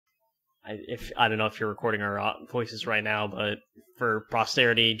I don't know if you're recording our voices right now, but for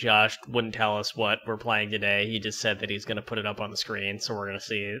posterity, Josh wouldn't tell us what we're playing today. He just said that he's going to put it up on the screen, so we're going to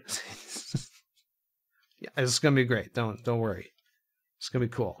see it. Yeah, it's going to be great. Don't worry. It's going to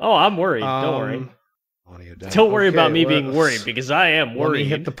be cool. Oh, I'm worried. Don't worry. Don't worry about me being worried, because I am worried. Let me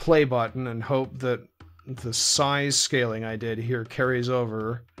hit the play button and hope that the size scaling I did here carries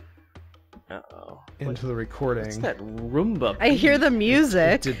over into the recording. What's that Roomba? I hear the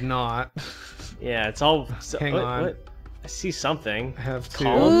music. It did not. Yeah, it's all... Hang on. What? I see something. I have to...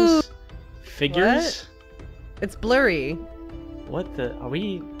 Columns? Figures? What? It's blurry. What the... Are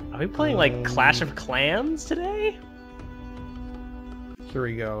we playing, like, Clash of Clans today? Here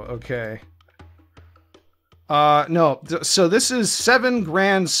we go. Okay. No. So this is 7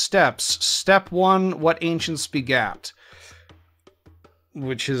 grand steps. Step 1, what ancients begat.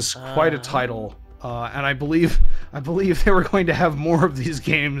 Which is quite a title. And I believe they were going to have more of these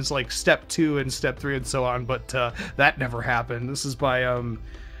games, like Step 2 and Step 3 and so on, but that never happened. This is by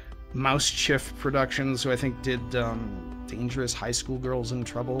Mousechief Productions, who I think did Dangerous High School Girls in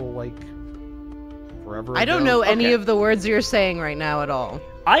Trouble, like, forever ago. I don't know any of the words you're saying right now at all.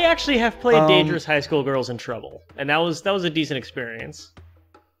 I actually have played Dangerous High School Girls in Trouble, and that was a decent experience.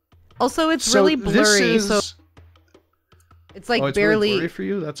 Also, it's really blurry, so it's like it's barely really blurry for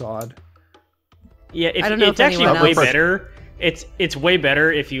you. That's odd. Yeah, it's actually way better. It's way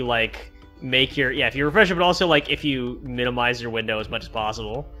better if you like make your if you refresh it, but also like if you minimize your window as much as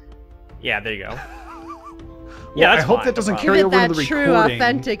possible. Yeah, there you go. Yeah, I hope that doesn't carry over to the recording. True,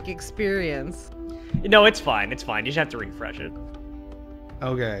 authentic experience. No, it's fine. It's fine. You just have to refresh it.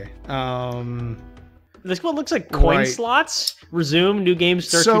 Okay. This one looks like coin slots. Resume new game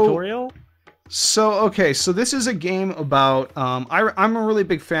start tutorial. So this is a game about I'm a really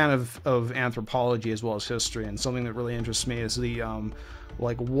big fan of anthropology as well as history, and something that really interests me is the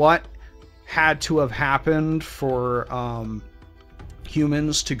like what had to have happened for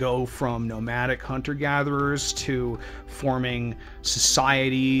humans to go from nomadic hunter-gatherers to forming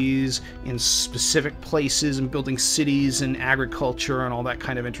societies in specific places and building cities and agriculture and all that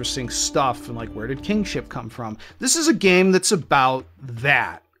kind of interesting stuff, and like where did kingship come from. This is a game that's about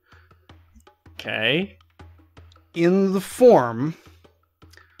that. Okay. In the form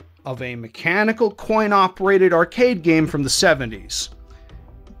of a mechanical coin-operated arcade game from the 70s.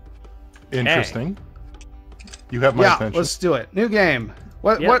 Interesting. You have my attention. Let's do it. New game.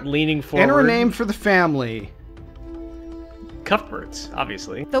 What? Leaning forward. Enter a name for the family. Cuthberts,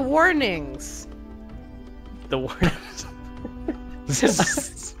 obviously. The warnings. The warnings.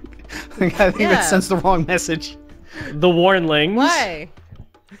 I think that sends the wrong message. The warnlings. Why?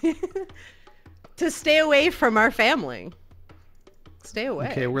 To stay away from our family. Stay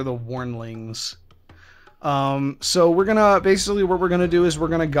away. Okay, we're the warnlings. So we're gonna basically what we're gonna do is we're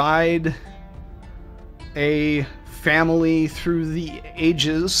gonna guide a family through the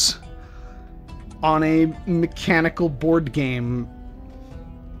ages on a mechanical board game.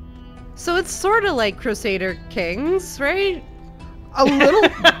 So it's sort of like Crusader Kings, right? A little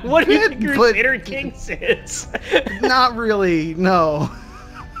What do you think Crusader Kings is? Not really, no.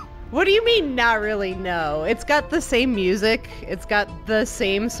 What do you mean, not really? No. It's got the same music. It's got the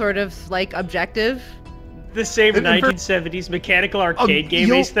same sort of, like, objective. The same 1970s mechanical arcade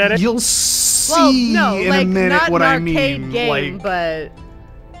game aesthetic? You'll see in a minute what I mean. Not an arcade game, but...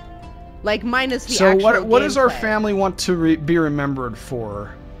 like, minus the actual So what does our gameplay. family want to be remembered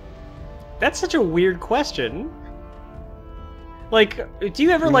for? That's such a weird question. Like, do you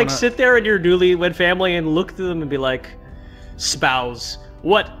ever, sit there in your newlywed family and look to them and be like, spouse,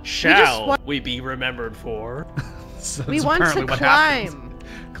 what shall we be remembered for? We want to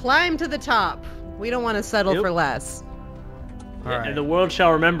climb to the top. We don't want to settle for less. Right. And the world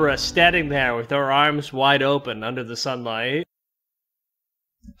shall remember us standing there with our arms wide open under the sunlight.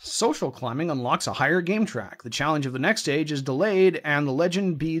 Social climbing unlocks a higher game track. The challenge of the next stage is delayed, and the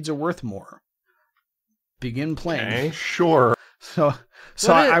legend beads are worth more. Begin playing. Okay, sure. So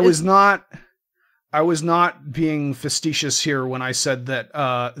I was not being facetious here when I said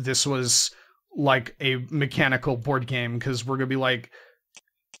that this was like a mechanical board game, because we're gonna be like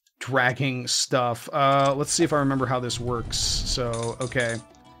dragging stuff. Let's see if I remember how this works. So okay.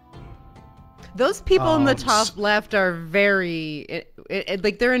 Those people in the top left are very,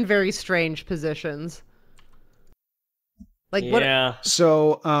 like, they're in very strange positions. Like, yeah. What?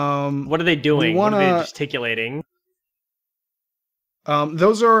 So, what are they doing? What are they gesticulating?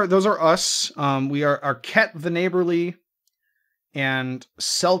 Those are us. We are Arquette the Neighborly and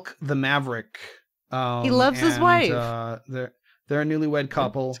Selk the Maverick. He loves his wife. They're a newlywed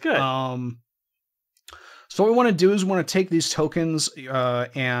couple. It's good. So So what we want to do is we want to take these tokens,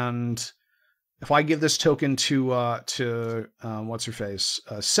 and if I give this token to what's her face,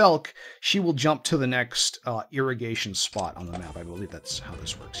 Selk, she will jump to the next irrigation spot on the map. I believe that's how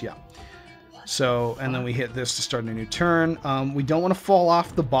this works. Yeah. So, and then we hit this to start a new turn. We don't want to fall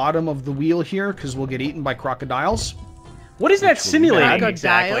off the bottom of the wheel here because we'll get eaten by crocodiles. What is that simulating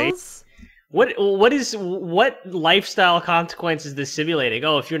exactly? What lifestyle consequence is this simulating?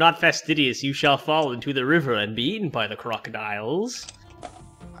 Oh, if you're not fastidious, you shall fall into the river and be eaten by the crocodiles.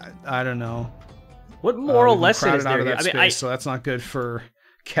 I don't know. What moral lesson is there? Out of that space, so that's not good for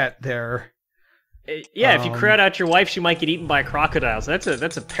Ket there. Yeah, if you crowd out your wife, she might get eaten by crocodiles. That's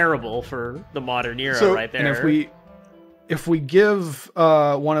a parable for the modern era, right there. And if we give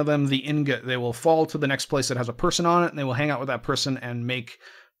one of them the ingot, they will fall to the next place that has a person on it, and they will hang out with that person and make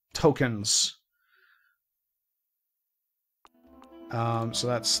tokens. So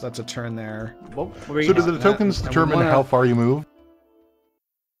that's a turn there. So do the tokens determine how far you move?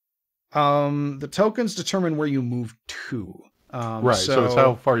 The tokens determine where you move to. Right, so it's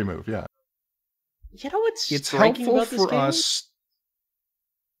how far you move, yeah. You know what's it's striking helpful about this for game? us.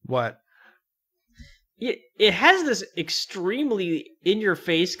 What? It has this extremely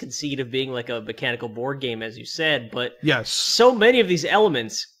in-your-face conceit of being like a mechanical board game, as you said, but yes, so many of these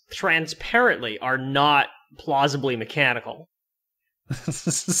elements transparently are not plausibly mechanical.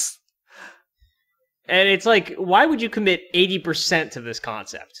 And it's like, why would you commit 80% to this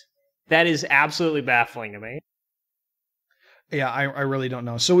concept? That is absolutely baffling to me. Yeah, I really don't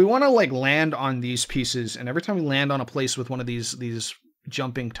know. So we want to like land on these pieces, and every time we land on a place with one of these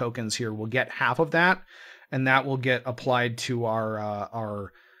jumping tokens here, we'll get half of that, and that will get applied to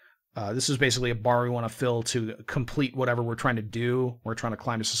our this is basically a bar we want to fill to complete whatever we're trying to do. We're trying to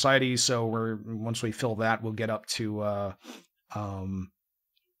climb to society, so once we fill that, we'll get up to the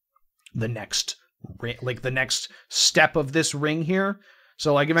next step of this ring here.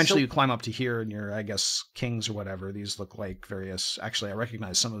 So, like, eventually you climb up to here, and you're, I guess, kings or whatever. These look like various... Actually, I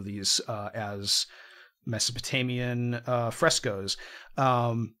recognize some of these as Mesopotamian frescoes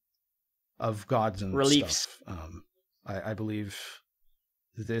of gods and reliefs. Stuff. I believe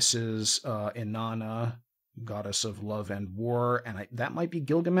this is Inanna, goddess of love and war, and that might be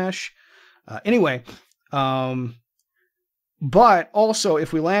Gilgamesh. Anyway, but also,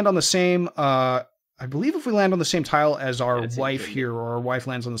 if we land on the same... I believe if we land on the same tile as our wife here, or our wife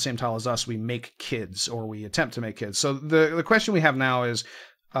lands on the same tile as us, we make kids, or we attempt to make kids. So the question we have now is,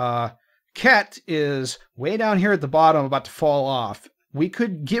 Ket is way down here at the bottom, about to fall off. We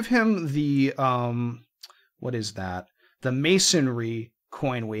could give him the, what is that? The masonry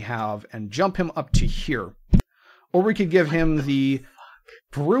coin we have, and jump him up to here. Or we could give him the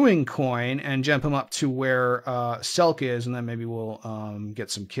brewing coin, and jump him up to where Selk is, and then maybe we'll get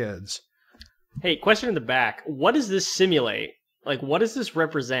some kids. Hey, question in the back. What does this simulate? Like, what does this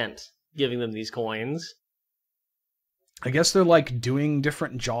represent, giving them these coins? I guess they're, like, doing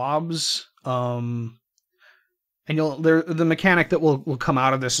different jobs. And the mechanic that will come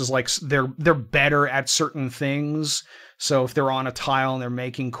out of this is, like, they're better at certain things. So if they're on a tile and they're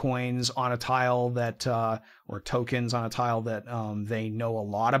making coins on a tile that, or tokens on a tile that they know a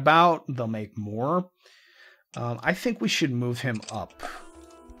lot about, they'll make more. I think we should move him up.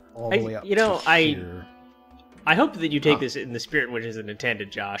 All the way up to here. I hope that you take this in the spirit in which is intended,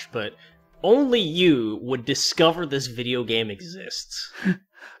 Josh, but only you would discover this video game exists.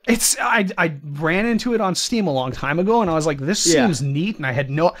 I ran into it on Steam a long time ago, and I was like, this seems neat, and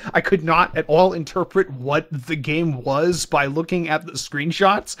I could not at all interpret what the game was by looking at the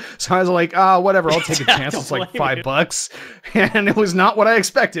screenshots. So I was like, whatever, I'll take a chance. It's like $5, and it was not what I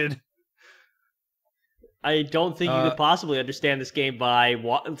expected. I don't think you could possibly understand this game by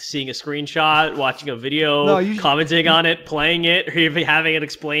seeing a screenshot, watching a video, commenting on it, playing it, or even having it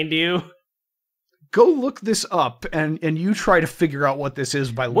explained to you. Go look this up, and you try to figure out what this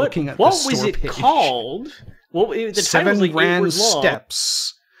is by looking at the store page. What was it called? The 7 Grand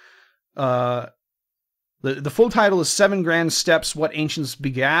Steps. The full title is 7 Grand Steps, What Ancients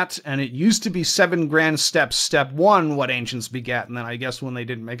Begat, and it used to be 7 Grand Steps, Step 1, What Ancients Begat, and then I guess when they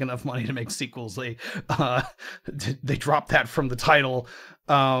didn't make enough money to make sequels, they dropped that from the title.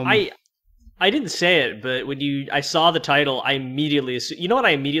 I didn't say it, but when I saw the title, I immediately you know what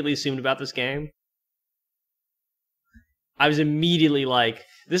I immediately assumed about this game? I was immediately like,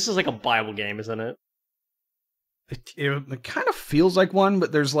 this is like a Bible game, isn't it? It kind of feels like one,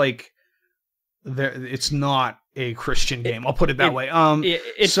 but there's like... it's not a Christian game. I'll put it that way.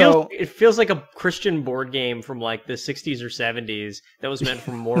 It feels like a Christian board game from like the 60s or 70s that was meant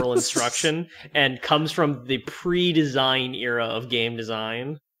for moral instruction and comes from the pre-design era of game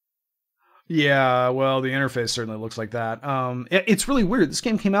design. Yeah, well, the interface certainly looks like that. It's really weird. This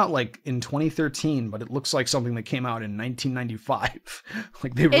game came out like in 2013, but it looks like something that came out in 1995.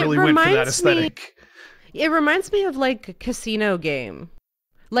 Like they really went for that aesthetic. It reminds me of like a casino game.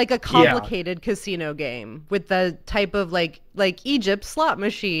 Like a complicated casino game with the type of like Egypt slot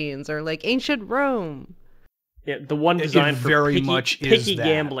machines or like ancient Rome. Yeah, the one designed for picky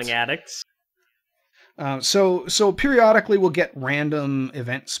gambling addicts. So periodically we'll get random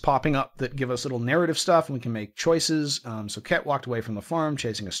events popping up that give us little narrative stuff, and we can make choices. So Ket walked away from the farm,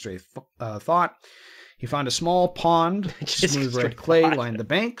 chasing a stray thought. He found a small pond, smooth red clay lined the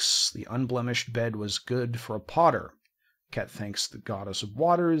banks. The unblemished bed was good for a potter. Ket thanks the goddess of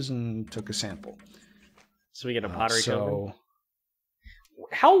waters and took a sample. So we get a pottery token.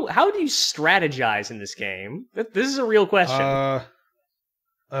 How do you strategize in this game? This is a real question.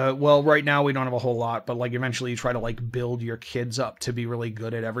 Well, right now we don't have a whole lot, but like eventually you try to like build your kids up to be really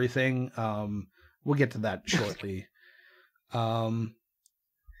good at everything. We'll get to that shortly. Yeah,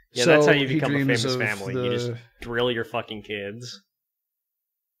 so that's how you become a famous family. You just drill your fucking kids.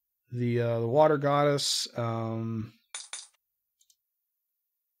 The water goddess.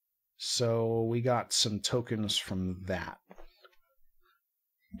 So we got some tokens from that.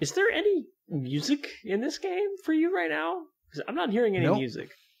 Is there any music in this game for you right now? Because I'm not hearing any music.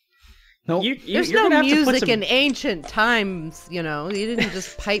 Nope. There's no music in ancient times, you know. You didn't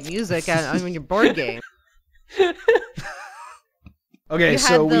just pipe music on your board game. Okay,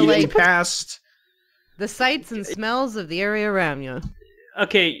 so we passed the sights and smells of the area around you.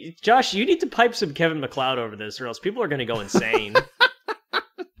 Okay, Josh, you need to pipe some Kevin MacLeod over this, or else people are going to go insane.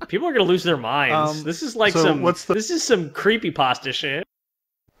 People are going to lose their minds. This is like this is some creepypasta shit.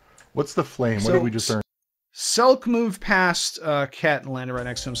 What's the flame? What did we just earn? Selk moved past Ket and landed right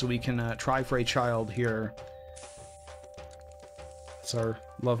next to him, so we can try for a child here. It's our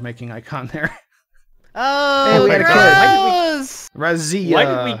lovemaking icon there. Oh, hey, gross! Razia. Why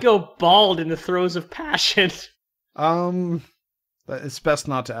did we go bald in the throes of passion? It's best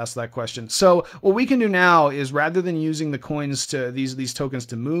not to ask that question. So what we can do now is, rather than using the coins to these tokens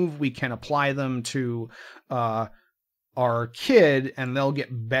to move, we can apply them to our kid, and they'll get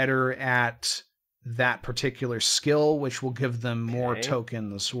better at that particular skill, which will give them more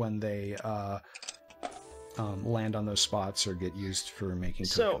tokens when they land on those spots or get used for making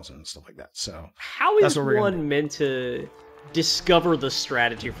tokens and stuff like that. So how is one meant to discover the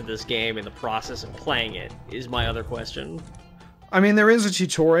strategy for this game in the process of playing it, is my other question. I mean, there is a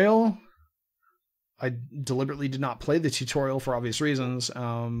tutorial. I deliberately did not play the tutorial for obvious reasons.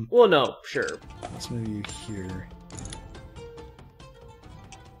 Well, no, sure. Let's move you here.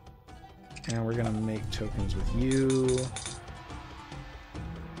 And we're going to make tokens with you.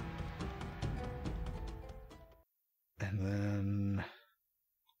 And then...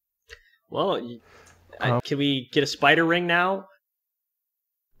 Well, can we get a spider ring now?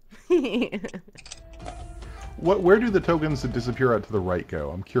 Where do the tokens that disappear out to the right go?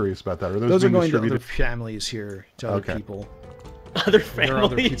 I'm curious about that. Are those are going to other families here, to other people. Other families? There are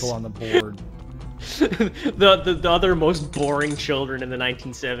other people on the board. the other most boring children in the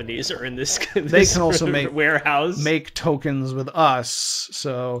 1970s are in this they can also warehouse. Make tokens with us.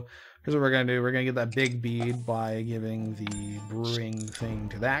 So here's what we're going to do. We're going to get that big bead by giving the brewing thing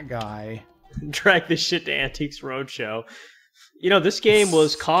to that guy. Drag this shit to Antiques Roadshow. You know, this game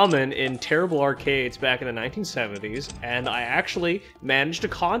was common in terrible arcades back in the 1970s, and I actually managed to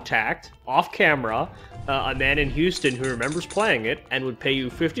contact, off camera, a man in Houston who remembers playing it and would pay you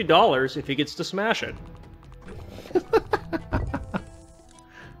 $50 if he gets to smash it.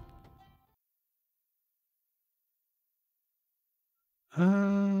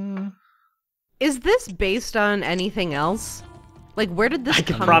 Is this based on anything else? Like, where did this come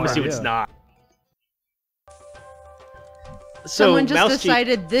from? I can promise you it's not. So someone just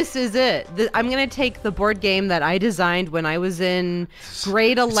decided this is it. I'm going to take the board game that I designed when I was in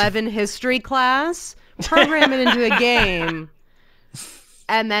grade 11 history class, program it into a game,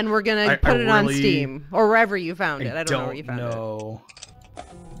 and then we're going to put it on Steam or wherever you found it. I don't know where you found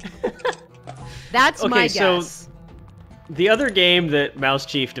it. That's my guess. So the other game that Mouse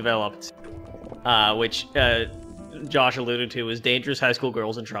Chief developed, which Josh alluded to, is Dangerous High School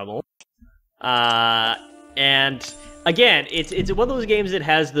Girls in Trouble. And again, it's one of those games that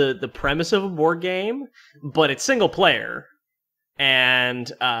has the premise of a board game, but it's single player,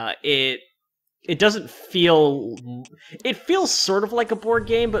 and it doesn't feel... It feels sort of like a board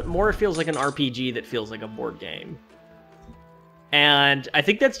game, but more it feels like an RPG that feels like a board game. And I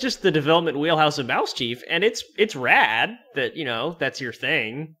think that's just the development wheelhouse of Mouse Chief, and it's rad that, you know, that's your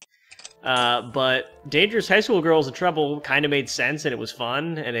thing. But Dangerous High School Girls in Trouble kind of made sense, and it was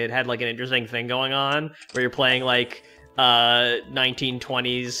fun, and it had like an interesting thing going on where you're playing like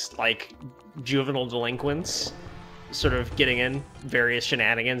 1920s like juvenile delinquents, sort of getting in various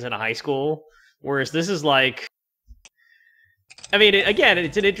shenanigans in a high school. Whereas this is like, I mean, again,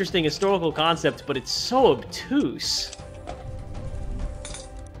 it's an interesting historical concept, but it's so obtuse.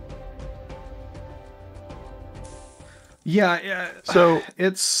 Yeah. So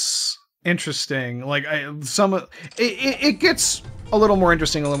it's interesting. Like it gets a little more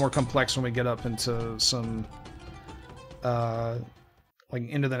interesting, a little more complex when we get up into some like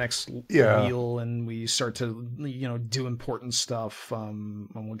into the next wheel, and we start to do important stuff. And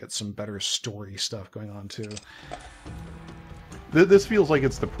we'll get some better story stuff going on too. This feels like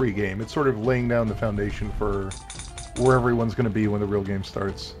it's the pre-game. It's sort of laying down the foundation for where everyone's going to be when the real game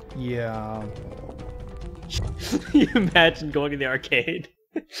starts. Yeah. You imagine going in the arcade.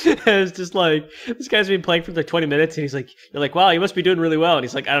 It's just like, this guy's been playing for like 20 minutes, and you're like, wow, you must be doing really well. And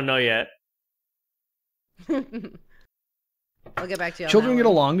he's like, I don't know yet. I'll get back to you. Children get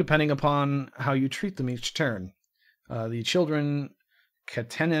along depending upon how you treat them each turn. The children,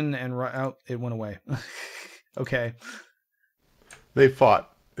 Katenin and it went away. Okay. They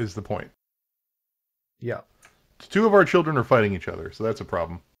fought, is the point. Yeah. 2 of our children are fighting each other, so that's a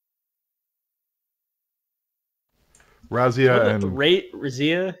problem. Razia and...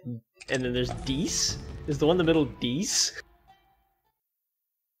 Razia, and then there's Dees? Is the one in the middle Dees?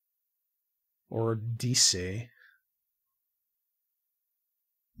 Or DC.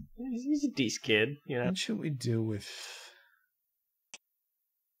 He's a Dees kid, you know. What should we do with...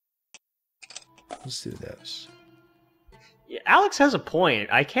 Let's do this. Yeah, Alex has a point.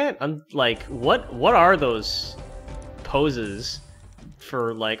 I can't, like, what are those poses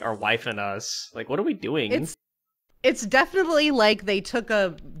for, like, our wife and us? Like, what are we doing? It's definitely like they took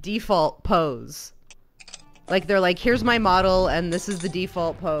a default pose. Like, they're like, here's my model, and this is the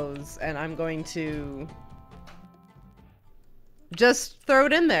default pose, and I'm going to just throw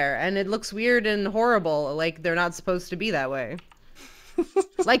it in there, and it looks weird and horrible. Like, they're not supposed to be that way.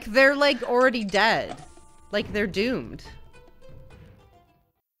 Like, they're, like, already dead. Like, they're doomed.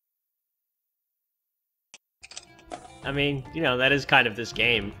 I mean, that is kind of this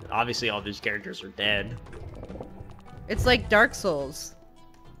game. Obviously, all these characters are dead. It's like Dark Souls,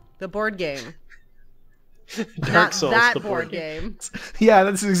 the board game. Dark Souls, that the board game. Yeah,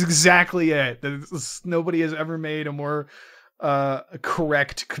 that's exactly it. Nobody has ever made a more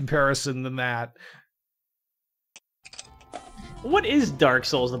correct comparison than that. What is Dark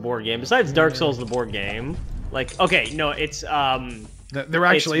Souls, the board game? Besides Dark Souls, the board game, like, okay, no, it's there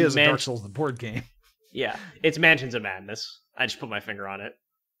actually is a Dark Souls, the board game. Yeah, it's Mansions of Madness. I just put my finger on it.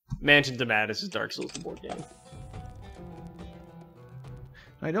 Mansions of Madness is Dark Souls, the board game.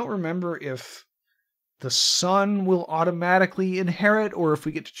 I don't remember if the son will automatically inherit, or if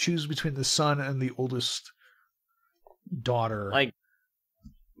we get to choose between the son and the oldest daughter. Like,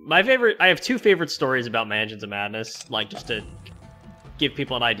 I have 2 favorite stories about Mansions of Madness, like, just to give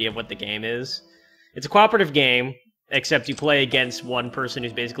people an idea of what the game is. It's a cooperative game, except you play against one person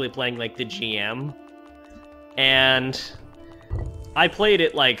who's basically playing, like, the GM. And I played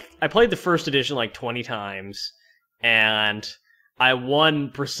the first edition, like, 20 times, and I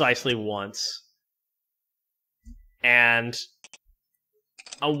won precisely once. And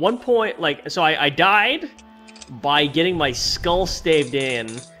at one point, so I died by getting my skull staved in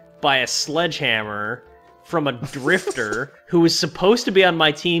by a sledgehammer from a drifter who was supposed to be on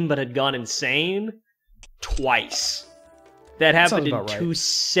my team but had gone insane twice. That happened in 2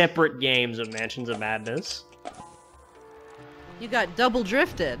 separate games of Mansions of Madness. You got double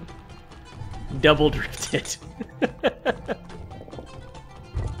drifted. Double drifted.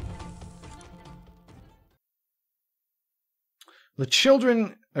 The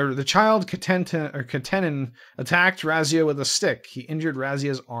child Katenin attacked Razia with a stick. He injured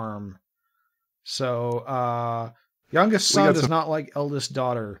Razia's arm. So, youngest son does not like eldest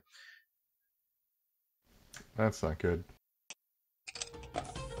daughter. That's not good.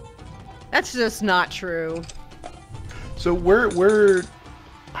 That's just not true. So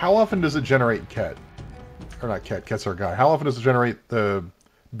how often does it generate Ket? Or not Ket, Ket's our guy. How often does it generate the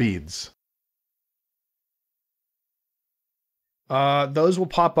beads? Those will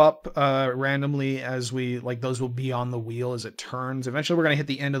pop up randomly as those will be on the wheel as it turns. Eventually we're going to hit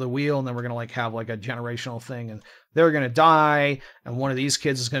the end of the wheel, and then we're going to have a generational thing, and they're going to die, and one of these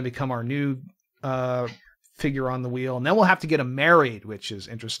kids is going to become our new figure on the wheel, and then we'll have to get them married, which is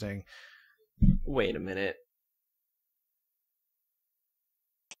interesting. Wait a minute.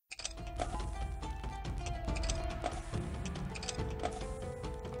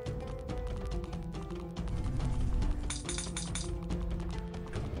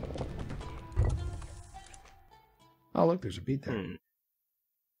 Oh, look, there's a beat there.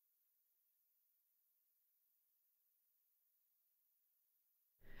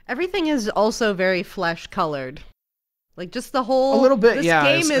 Everything is also very flesh colored. Like just the whole a little bit, this yeah.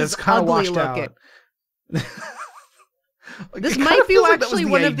 game is it's kind of ugly washed looking. out. This might be actually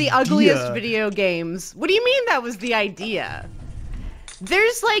one of the ugliest video games. What do you mean that was the idea?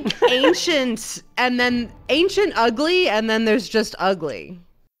 There's like ancient and then ancient ugly and then there's just ugly.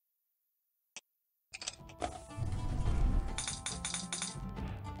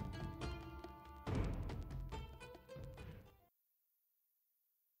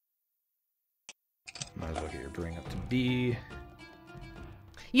 Might as well get your bring up to B.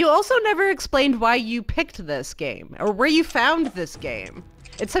 You also never explained why you picked this game or where you found this game.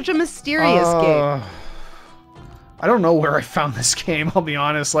 It's such a mysterious game. I don't know where I found this game, I'll be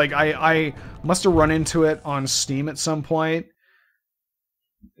honest. Like, I must have run into it on Steam at some point.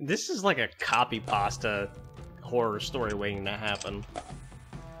 This is like a copy pasta horror story waiting to happen.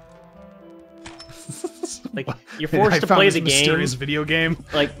 Like, you're forced to play the game. Mysterious video game.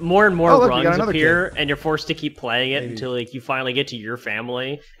 Like, more and more runs appear, and you're forced to keep playing it until like you finally get to your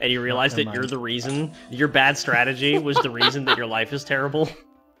family, and you realize that you're the reason. Your bad strategy was the reason that your life is terrible.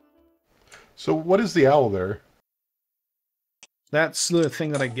 So what is the owl there? That's the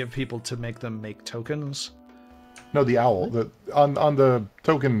thing that I give people to make them make tokens. No, the owl. The on the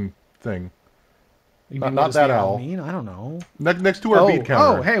token thing. Not that owl. I don't know. Next to our beat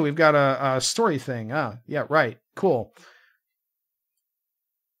counter. Oh, hey, we've got a story thing. Ah, yeah, right. Cool.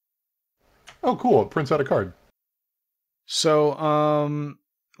 Oh, cool. It prints out a card. So,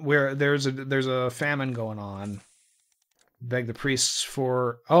 where there's a famine going on. Beg the priests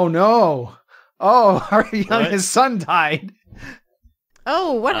for. Oh no! Oh, our youngest son died.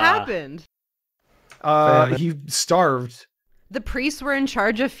 Oh, what happened? He starved. The priests were in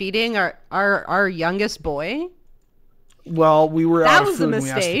charge of feeding our youngest boy? Well, we were out of food and we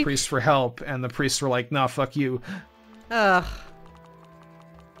mistake. asked the priests for help, and the priests were like, nah, fuck you. Ugh.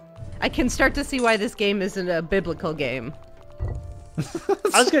 I can start to see why this game isn't a biblical game.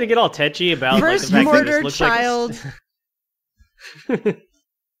 I was gonna get all tetchy about First like, the fact murdered that this looks child.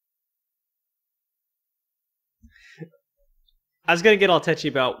 I was gonna get all touchy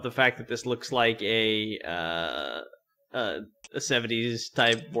about the fact that this looks like a 70s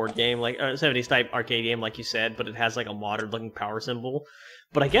type board game, like a 70s type arcade game, like you said, but it has like a modern looking power symbol.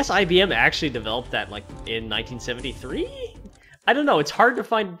 But I guess IBM actually developed that like in 1973. I don't know. It's hard to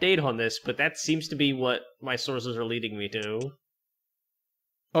find a date on this, but that seems to be what my sources are leading me to.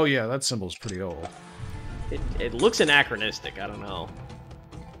 Oh yeah, that symbol's pretty old. It looks anachronistic. I don't know.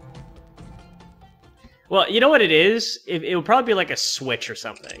 Well, you know what it is? It would probably be like a switch or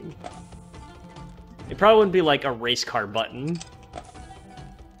something. It probably wouldn't be like a race car button.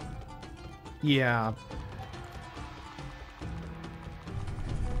 Yeah.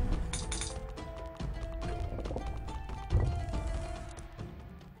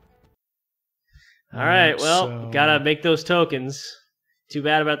 Alright, well, gotta make those tokens. Too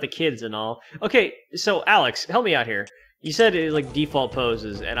bad about the kids and all. Okay, so Alex, help me out here. You said it like default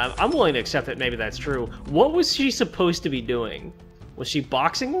poses, and I'm willing to accept that maybe that's true. What was she supposed to be doing? Was she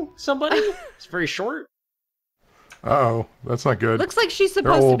boxing somebody? It's very short. Uh-oh, that's not good. Looks like she's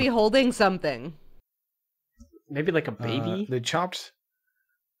supposed to be holding something. Maybe like a baby? They chopped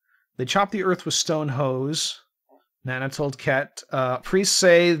the earth with stone hoes. Nana told Ket, priests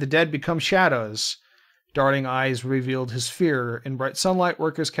say the dead become shadows. Darting eyes revealed his fear. In bright sunlight,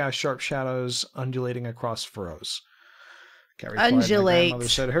 workers cast sharp shadows, undulating across furrows. Ket replied,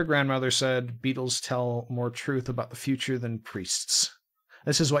 Undulate. her grandmother said, beetles tell more truth about the future than priests.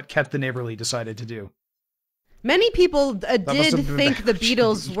 This is what Ket the Neighborly decided to do. Many people did think the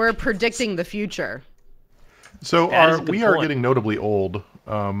Beatles were predicting the future. So we are getting notably old.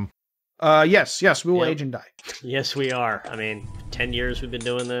 Yes, we will age and die. Yes, we are. I mean, 10 years we've been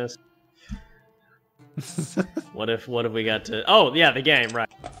doing this. What if we got to... Oh, yeah, the game, right.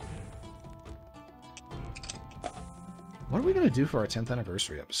 What are we going to do for our 10th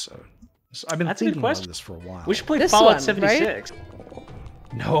anniversary episode? I've been thinking about this for a while. We should play Fallout 76. Right?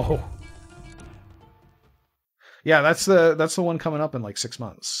 No. Yeah, that's the one coming up in like 6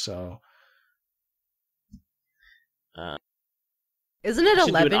 months, so... Isn't it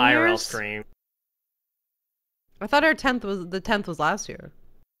 11 IRL years? Stream. I thought our 10th was last year.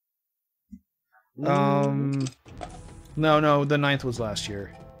 No, the 9th was last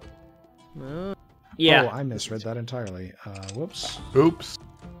year. Yeah. Oh, I misread that entirely. Whoops. Oops.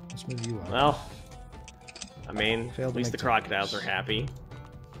 Let's move you up. Well, I mean, at least the crocodiles are happy.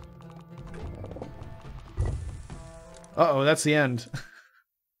 Uh-oh, that's the end.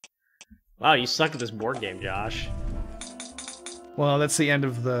 Wow, you suck at this board game, Josh. Well, that's the end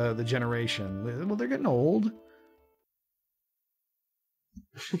of the generation. Well, they're getting old.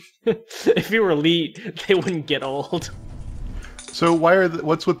 If you were elite, they wouldn't get old. So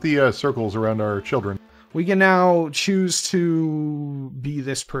what's with the circles around our children? We can now choose to be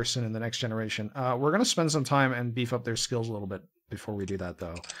this person in the next generation. We're going to spend some time and beef up their skills a little bit before we do that,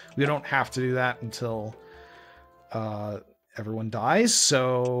 though. We don't have to do that until everyone dies,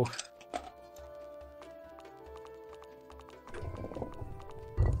 so...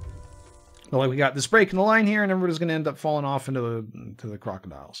 But like we got this break in the line here, and everybody's going to end up falling off into the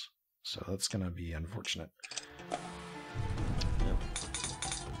crocodiles. So that's going to be unfortunate.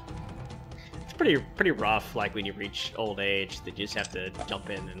 It's pretty rough. Like when you reach old age, that you just have to jump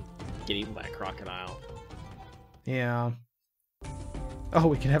in and get eaten by a crocodile. Yeah. Oh,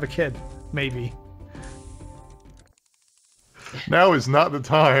 we can have a kid, maybe. Now is not the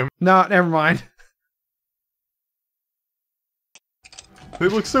time. No, never mind. They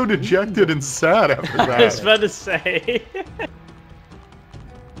look so dejected and sad after that. I was about to say.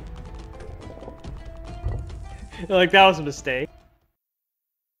 Like, that was a mistake.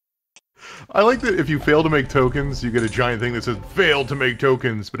 I like that if you fail to make tokens, you get a giant thing that says, failed to make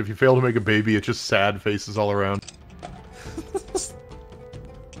tokens, but if you fail to make a baby, it's just sad faces all around.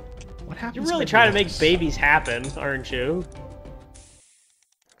 What happens? You're really trying to make babies happen, aren't you?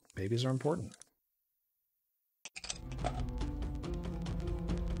 Babies are important.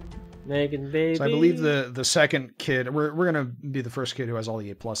 Making babies. So I believe the second kid, we're gonna be the first kid who has all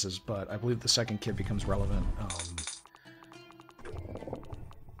the A+, but I believe the second kid becomes relevant.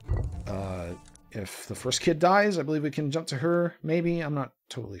 If the first kid dies, I believe we can jump to her. Maybe, I'm not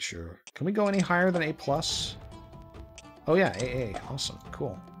totally sure. Can we go any higher than A+? Oh yeah, AA. Awesome,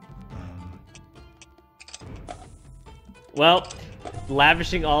 cool. Well,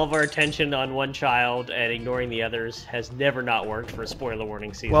 lavishing all of our attention on one child and ignoring the others has never not worked for a spoiler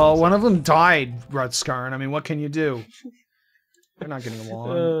warning season. Well, one of them died, Rutskarn. I mean, what can you do? They're not getting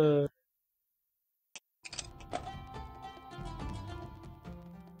along.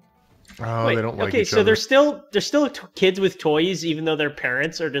 Oh, Wait, they don't like okay, each so other. they're still kids with toys, even though their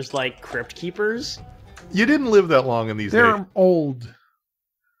parents are just like crypt keepers. You didn't live that long in these days. They're old.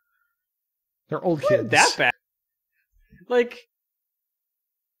 They're old kids. That bad? Like,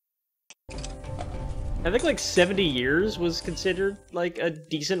 I think like 70 years was considered like a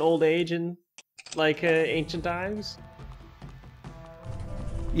decent old age in like ancient times.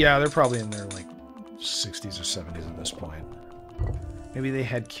 Yeah, they're probably in their like 60s or 70s at this point. Maybe they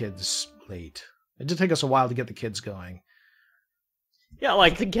had kids late. It did take us a while to get the kids going. Yeah,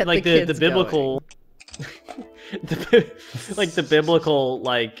 like the biblical, the biblical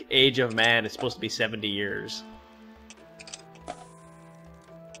like age of man is supposed to be 70 years.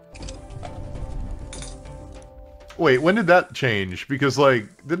 Wait, when did that change? Because,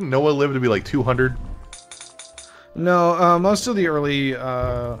 like, didn't Noah live to be, like, 200? No, most of the early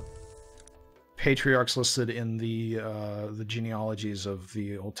patriarchs listed in the genealogies of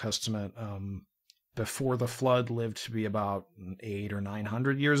the Old Testament before the flood lived to be about 800 or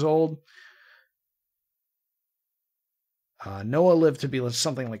 900 years old. Noah lived to be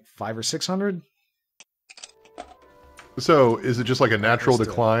something like 500 or 600. So, is it just like a natural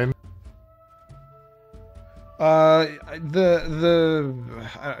decline? The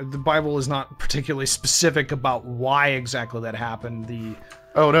Bible is not particularly specific about why exactly that happened.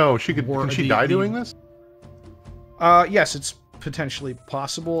 Oh no, can she die doing this? Yes, it's potentially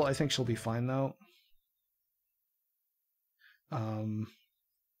possible. I think she'll be fine though.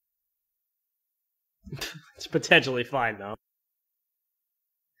 It's potentially fine though.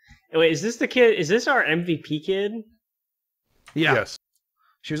 Wait, is this the kid? Is this our MVP kid? Yeah. Yes.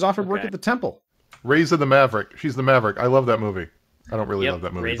 She was offered work Okay. at the temple. Raise of the Maverick. She's the Maverick. I love that movie. I don't really Yep, love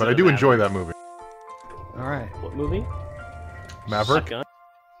that movie, Raise but of I the do enjoy Maverick. that movie. All right. What movie? Maverick? Shotgun?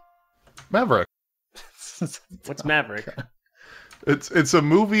 Maverick. What's Maverick? It's a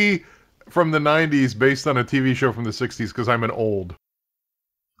movie from the 90s based on a TV show from the 60s because I'm an old.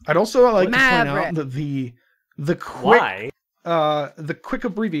 I'd also like to point Maverick. out that the quick Why? the quick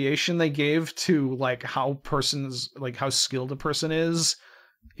abbreviation they gave to like how skilled a person is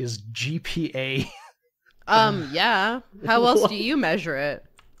GPA. Yeah. How else do you measure it?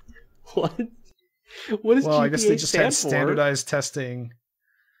 What? What does Well, GPA I guess they just had stand for? standardized testing.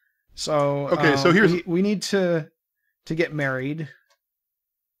 So Okay, so here's- we need to get married.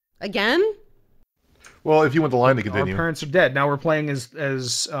 Again? Well, if you want the line to Our continue. parents are dead. Now we're playing as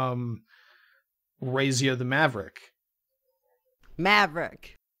Razia the Maverick.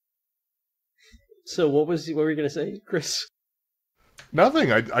 Maverick. So what were you gonna say, Chris?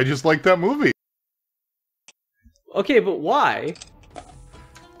 Nothing. I just like that movie. Okay, but why?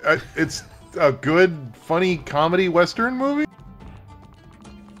 It's a good, funny comedy western movie.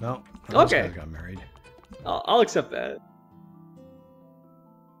 No. Okay. Those guys got married. I'll accept that.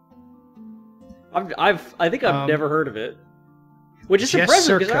 I think I've never heard of it, which is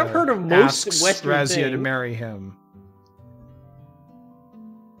impressive because I've heard of most Western Razia things. to marry him.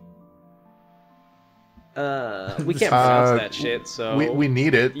 We can't pronounce that shit, so we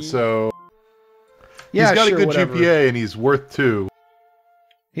need it. So Yeah, he's got sure, a good whatever. GPA and he's worth 2.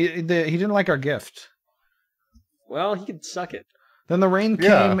 He didn't like our gift. Well, he could suck it. Then the rain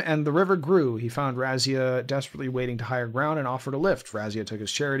came and the river grew. He found Razia desperately waiting to higher ground and offered a lift. Razia took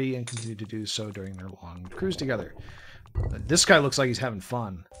his charity and continued to do so during their long cruise together. This guy looks like he's having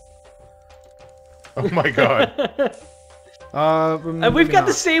fun. Oh my god. And we've got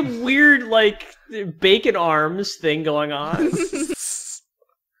the same weird, like, bacon arms thing going on.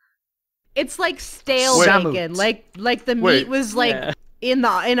 It's like stale bacon. Like the meat was like in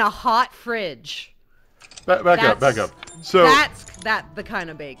a hot fridge. Back up. So that's the kind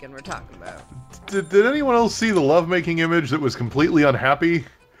of bacon we're talking about. Did anyone else see the lovemaking image that was completely unhappy?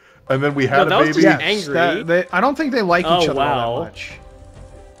 And then we had a baby? Yeah, angry. I don't think they like each other all that much.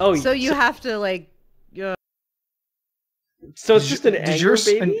 Oh, so you have to like. So it's just an angry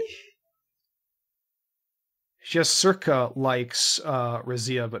baby? Jasurka likes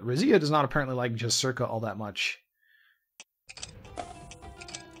Razia, but Razia does not apparently like Jasurka all that much.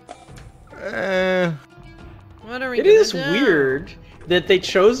 What are we It is weird that they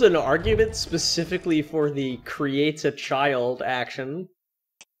chose an argument specifically for the creates a child action.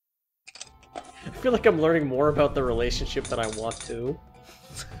 I feel like I'm learning more about the relationship than I want to.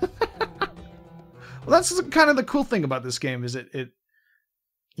 Well, that's kind of the cool thing about this game, is it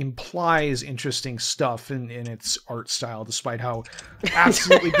implies interesting stuff in its art style, despite how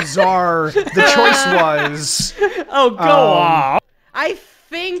absolutely bizarre the choice was. Oh, go off! I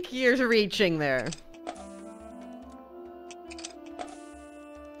think you're reaching there.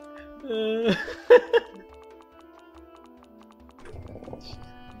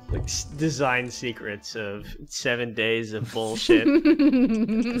 Like design secrets of 7 days of bullshit. A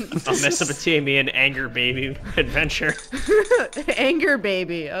Mesopotamian anger baby adventure. Anger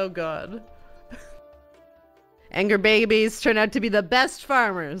baby, oh god. Anger babies turn out to be the best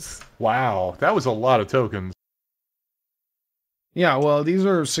farmers. Wow, that was a lot of tokens. Yeah, well, these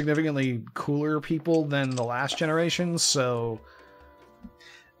are significantly cooler people than the last generation, so...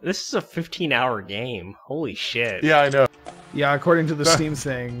 This is a 15-hour game. Holy shit. Yeah, I know. Yeah, according to the Steam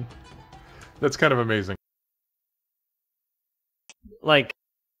thing. That's kind of amazing. Like,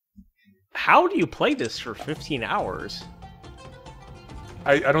 how do you play this for 15 hours?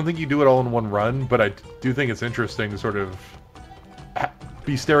 I don't think you do it all in one run, but I do think it's interesting to sort of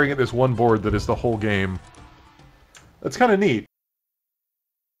be staring at this one board that is the whole game. That's kind of neat.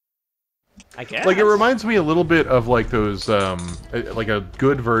 I guess. Like, it reminds me a little bit of, like, those, like a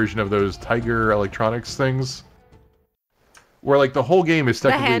good version of those Tiger Electronics things. Where, like, the whole game is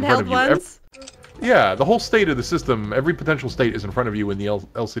technically in front of you. Yeah, the whole state of the system, every potential state is in front of you in the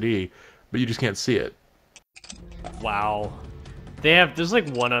LCD, but you just can't see it. Wow. There's like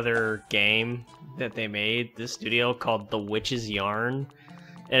one other game that they made, this studio, called The Witch's Yarn.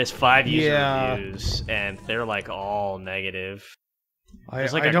 And it's 5 user reviews, and they're like all negative. I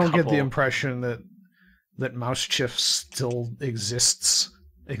don't get the impression that Mouse Chiff still exists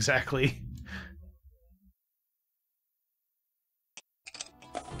exactly.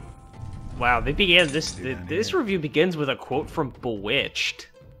 Wow, they began this. This review begins with a quote from Bewitched.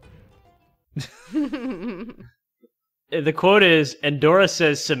 The quote is, Endora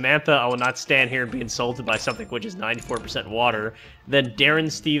says, Samantha, I will not stand here and be insulted by something which is 94% water. Then Darren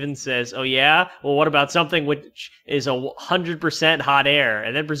Stevens says, oh yeah? Well, what about something which is 100% hot air?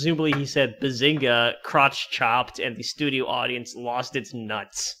 And then presumably he said, bazinga, crotch chopped, and the studio audience lost its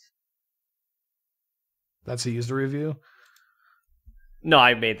nuts. That's a user review? No,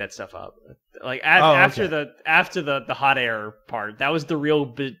 I made that stuff up. Like, after the hot air part, that was the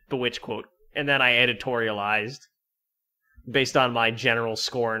real Bewitched quote. And then I editorialized based on my general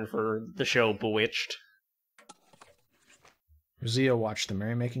scorn for the show Bewitched. Razia watched the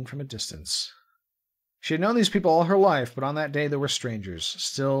merrymaking from a distance. She had known these people all her life, but on that day they were strangers.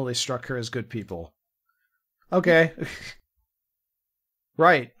 Still, they struck her as good people. Okay.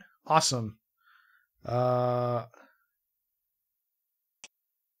 Right. Awesome.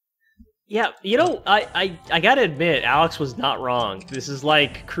 Yeah, you know, I gotta admit, Alex was not wrong. This is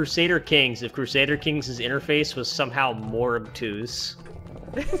like Crusader Kings, if Crusader Kings' interface was somehow more obtuse.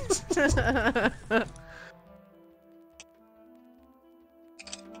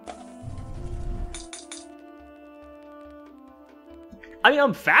 I mean,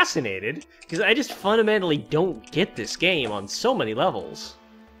 I'm fascinated, because I just fundamentally don't get this game on so many levels.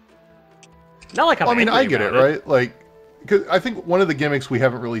 Not like I'm I mean, I get it, right? Like, cause I think one of the gimmicks we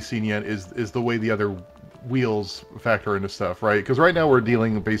haven't really seen yet is the way the other wheels factor into stuff, right? Because right now we're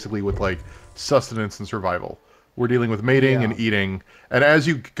dealing basically with, like, sustenance and survival. We're dealing with mating and eating, and as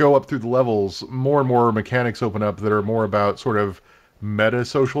you go up through the levels, more and more mechanics open up that are more about sort of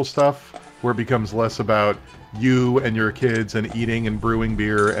meta-social stuff, where it becomes less about you and your kids and eating and brewing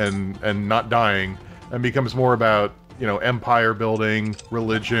beer and not dying, and becomes more about, you know, empire building,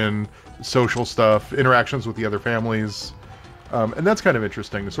 religion, social stuff, interactions with the other families. And that's kind of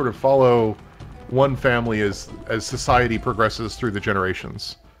interesting, to sort of follow one family as society progresses through the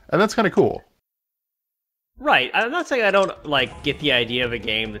generations. And that's kind of cool. Right. I'm not saying I don't, like, get the idea of a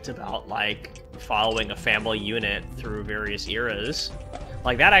game that's about, like, following a family unit through various eras.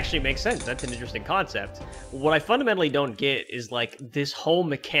 Like, that actually makes sense. That's an interesting concept. What I fundamentally don't get is, like, this whole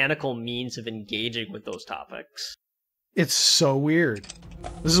mechanical means of engaging with those topics. It's so weird.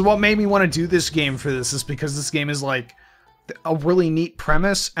 This is what made me want to do this game for this, is because this game is, like, a really neat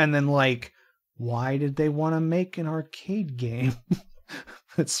premise, and then, like, why did they want to make an arcade game?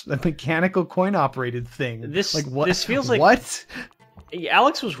 It's a mechanical coin-operated thing. This, like, what? This feels like... What?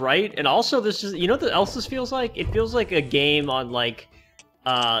 Alex was right, and also this is... You know what else this feels like? It feels like a game on, like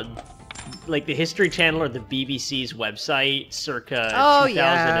the History Channel or the BBC's website circa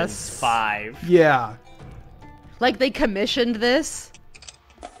 2005. Yes. Yeah. Like, they commissioned this?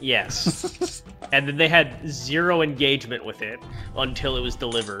 Yes. And then they had zero engagement with it until it was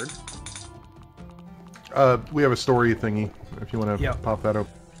delivered. We have a story thingy, if you want to pop that up.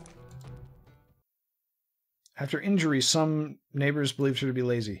 After injury, some neighbors believed her to be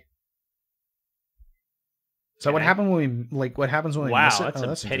lazy. Is that what happened when we, like, what happens when we miss it? Wow,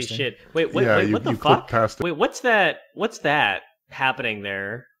 that's some petty shit. Wait, what the fuck? Wait, what's that happening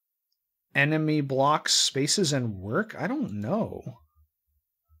there? Enemy blocks spaces and work? I don't know.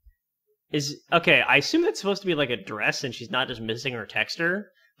 Okay, I assume that's supposed to be like a dress and she's not just missing her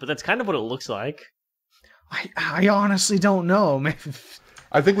texture, but that's kind of what it looks like. I honestly don't know.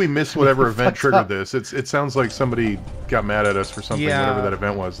 I think we missed whatever event triggered this. It sounds like somebody got mad at us for something, whatever that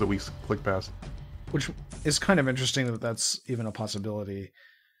event was that we clicked past. Which is kind of interesting that that's even a possibility.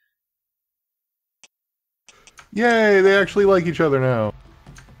 Yay, they actually like each other now.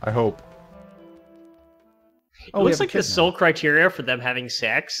 I hope. It looks like the sole criteria for them having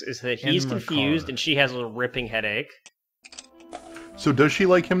sex is that he's confused and she has a ripping headache. So does she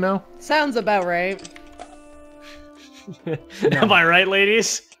like him now? Sounds about right. Am I right,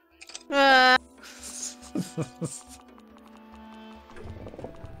 ladies?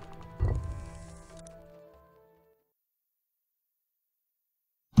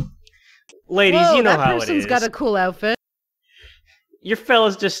 Ladies, whoa, you know how it is. That person's got a cool outfit. Your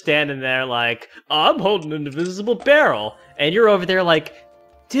fella's just standing there like, I'm holding an invisible barrel. And you're over there like,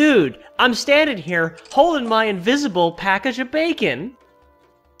 dude, I'm standing here holding my invisible package of bacon.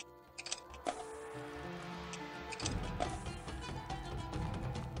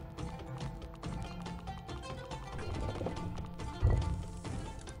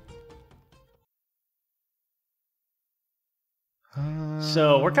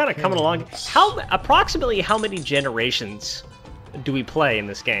 So we're kind of coming along. Approximately how many generations do we play in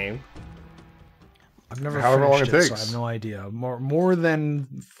this game? I've never finished it, so I have no idea. More than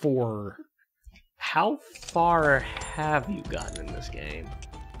 4. How far have you gotten in this game?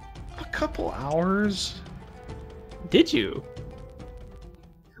 A couple hours. Did you?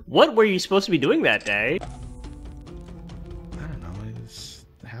 What were you supposed to be doing that day? I don't know.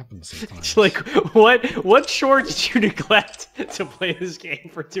 It happens sometimes. Like, what chore did you neglect to play this game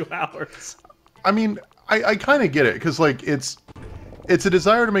for 2 hours? I mean, I kind of get it, because, like, it's a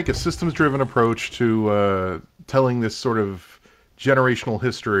desire to make a systems-driven approach to telling this sort of generational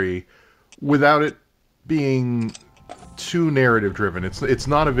history without it being too narrative-driven. It's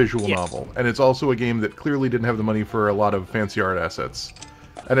not a visual novel, and it's also a game that clearly didn't have the money for a lot of fancy art assets.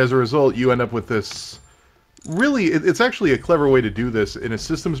 And as a result, you end up with this... Really, it's actually a clever way to do this in a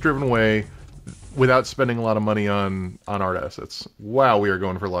systems-driven way without spending a lot of money on art assets. Wow, we are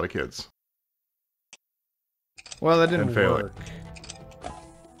going for a lot of kids. Well, that didn't work.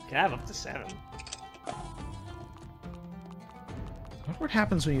 Can I have up to 7? What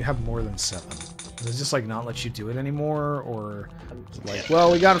happens when you have more than 7? Does it just, like, not let you do it anymore? Or, like,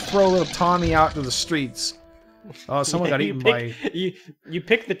 well, we gotta throw little Tommy out to the streets. Oh, someone got eaten by... You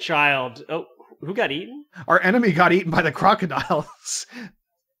pick the child. Oh, who got eaten? Our enemy got eaten by the crocodiles.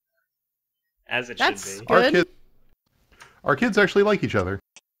 As it should be. Good. Our kids actually like each other.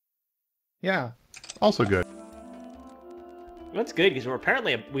 Yeah. Also good. That's good, because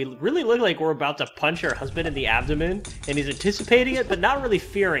we really look like we're about to punch our husband in the abdomen, and he's anticipating it, but not really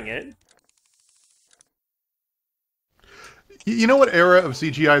fearing it. You know what era of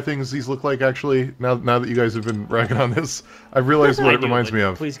CGI things these look like, actually? Now that you guys have been ragging on this, I've realized what it reminds me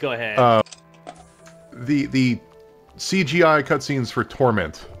of. Please go ahead. The CGI cutscenes for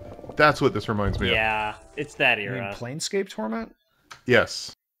Torment. That's what this reminds me of. Yeah, it's that You era. mean Planescape Torment?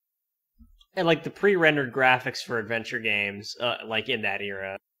 Yes. And like the pre-rendered graphics for adventure games, like in that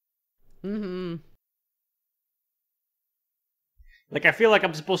era. Mm-hmm. Like, I feel like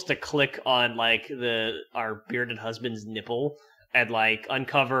I'm supposed to click on, like, our bearded husband's nipple and, like,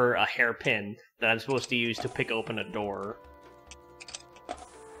 uncover a hairpin that I'm supposed to use to pick open a door.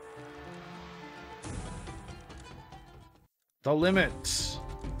 The limit.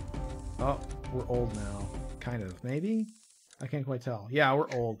 Oh, we're old now. Kind of. Maybe? I can't quite tell. Yeah, we're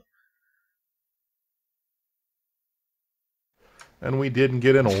old. And we didn't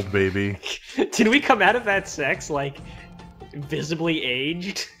get an old baby. Did we come out of that sex, like, visibly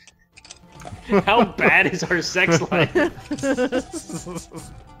aged? How bad is our sex life?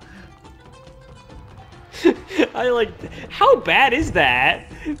 How bad is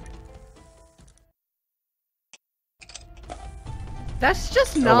that? That's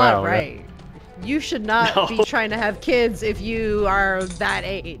just not wow, right. You should not be trying to have kids if you are that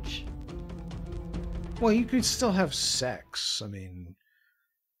age. Well, you could still have sex. I mean...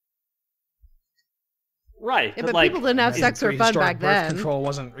 Right, yeah, but like, people didn't have sex for fun back then. Birth control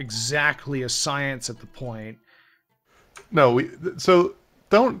wasn't exactly a science at the point. No, so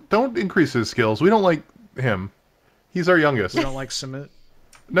don't increase his skills. We don't like him. He's our youngest. We don't like Submit.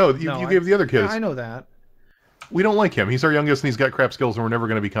 No, you gave the other kids. Yeah, I know that. We don't like him. He's our youngest, and he's got crap skills, and we're never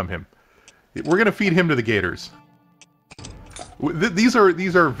going to become him. We're going to feed him to the gators. These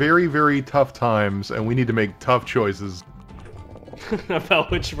are very, very tough times, and we need to make tough choices.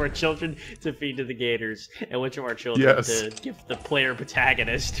 About which of our children to feed to the gators, and which of our children to give the player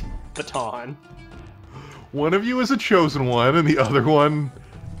protagonist baton. One of you is a chosen one, and the other one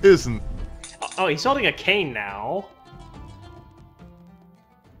isn't. Oh, he's holding a cane now.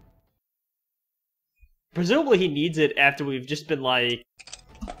 Presumably he needs it after we've just been, like,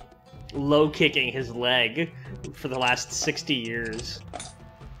 low-kicking his leg for the last 60 years.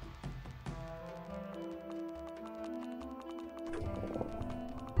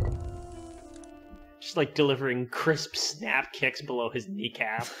 Just, like, delivering crisp snap kicks below his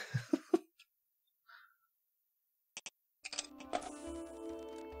kneecap.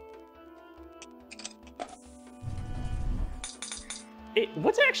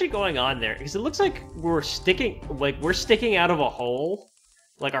 What's actually going on there? Because it looks like we're sticking out of a hole.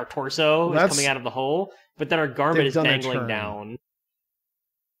 Like our torso is coming out of the hole, but then our garment is dangling down.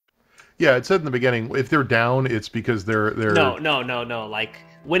 Yeah, it said in the beginning, if they're down, it's because they're... No. Like,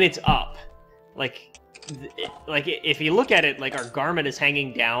 when it's up. Like, if you look at it, like, our garment is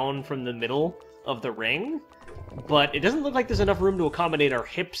hanging down from the middle of the ring, but it doesn't look like there's enough room to accommodate our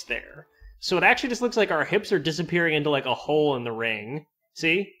hips there. So it actually just looks like our hips are disappearing into, like, a hole in the ring.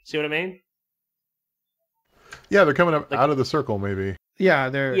 See? See what I mean? Yeah, they're coming up out of the circle, maybe. Yeah,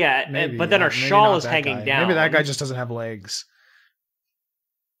 they're... Yeah, maybe, but then our shawl is hanging guy. down. Maybe that guy just doesn't have legs.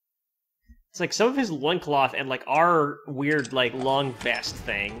 It's like some of his loincloth and, like, our weird, like, long vest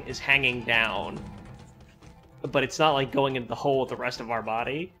thing is hanging down. But it's not, like, going into the hole with the rest of our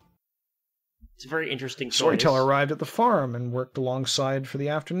body. It's a very interesting choice. Storyteller arrived at the farm and worked alongside for the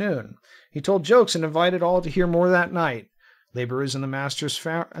afternoon. He told jokes and invited all to hear more that night. Laborers in the master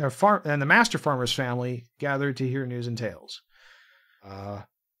farmer's family gathered to hear news and tales.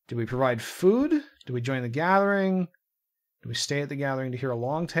 Did we provide food? Did we join the gathering? Did we stay at the gathering to hear a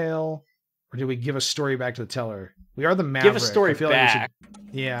long tale? Or did we give a story back to the teller? We are the Maverick. Give a story back. Like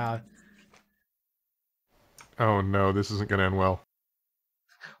yeah. Oh no, this isn't going to end well.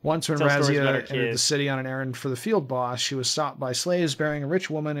 Once when Razia entered the city on an errand for the field boss, she was stopped by slaves bearing a rich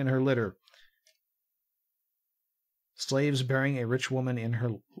woman in her litter. Slaves bearing a rich woman in her...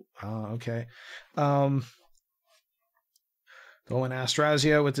 okay. The woman asked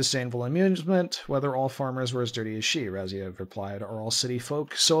Razia with disdainful amusement whether all farmers were as dirty as she. Razia replied, are all city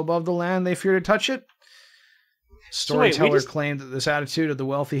folk so above the land they fear to touch it? Storyteller claimed that this attitude of the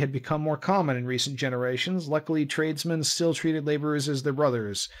wealthy had become more common in recent generations. Luckily, tradesmen still treated laborers as their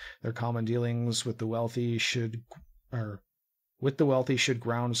brothers. Their common dealings with the wealthy should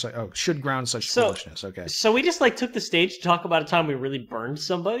ground such foolishness. Okay. So we just, like, took the stage to talk about a time we really burned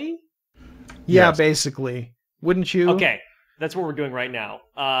somebody? Yeah, yes. Basically. Wouldn't you? Okay. That's what we're doing right now.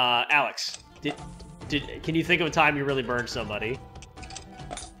 Alex, can you think of a time you really burned somebody?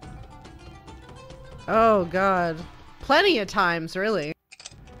 Oh, God. plenty of times, really.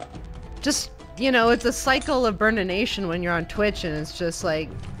 Just, you know, it's a cycle of burnination when you're on Twitch, and it's just like,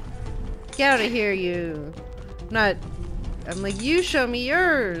 get out of here, you. I'm like, you show me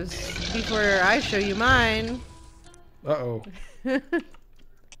yours before I show you mine. Uh-oh.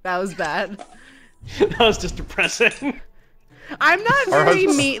 That was bad. That was just depressing. I'm not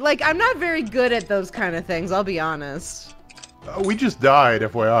very I'm not very good at those kind of things, I'll be honest. We just died,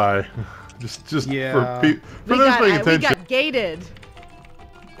 FYI. just yeah. for those paying attention. We got gated.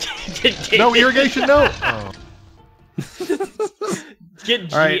 No irrigation, no! Oh.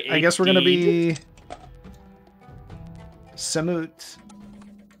 Alright, I guess we're gonna be... Samut.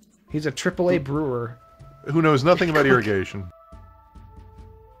 He's a AAA brewer. Who knows nothing about irrigation.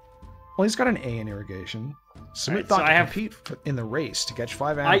 Well, he's got an A in irrigation. Samut thought to compete in the race to catch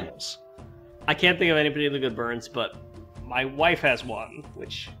 5 animals. I can't think of any particularly good burns, but my wife has one,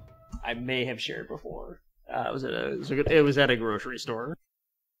 which I may have shared before. It was at a grocery store.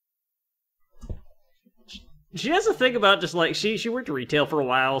 She has a thing about just like she worked retail for a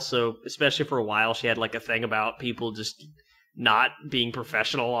while, so especially for a while she had like a thing about people just not being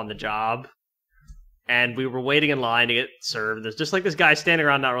professional on the job. And we were waiting in line to get served. There's just like this guy standing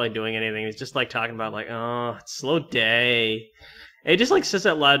around not really doing anything. He's just like talking about like, oh, it's a slow day. And he just like says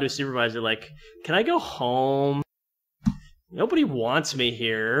out loud to his supervisor like, can I go home? Nobody wants me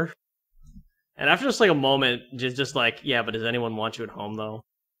here. And after just like a moment, just like, yeah, but does anyone want you at home though?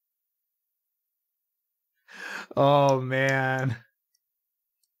 Oh, man.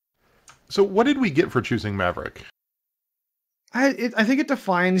 So what did we get for choosing Maverick? I think it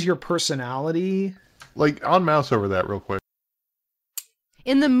defines your personality. Like, on mouse over that real quick.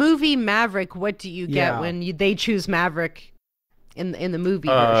 In the movie Maverick, what do you get when they choose Maverick in the movie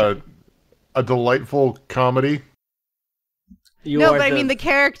version? A delightful comedy. No, but I mean the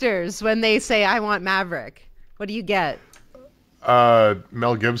characters, when they say, I want Maverick. What do you get?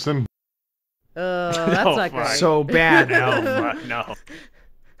 Mel Gibson. That's not great. So bad. No.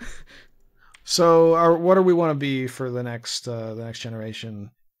 So, what do we want to be for the next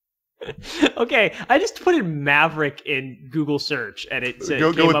generation? Okay, I just put in Maverick in Google search, and it said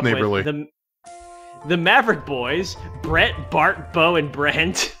go with Neighborly. The Maverick Boys: Brett, Bart, Bo, and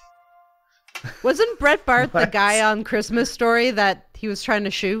Brent. Wasn't Brett Bart the guy on Christmas Story that he was trying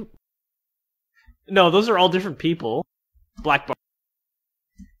to shoot? No, those are all different people. Black Bart.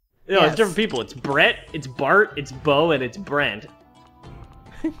 No, yes. It's different people. It's Brett, it's Bart, it's Bo, and it's Brent.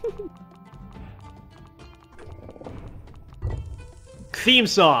 Theme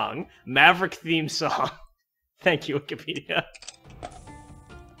song. Maverick theme song. Thank you, Wikipedia.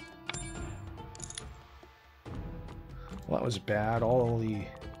 Well, that was bad. All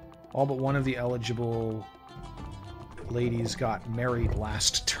but one of the eligible ladies got married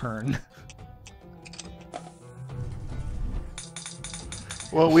last turn.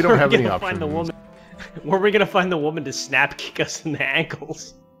 Well, we don't have any options. Where are we gonna find the woman to snap kick us in the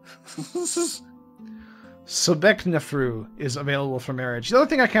ankles? Sobeknefru is available for marriage. The other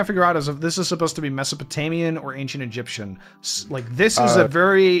thing I can't figure out is if this is supposed to be Mesopotamian or ancient Egyptian. Like, this is a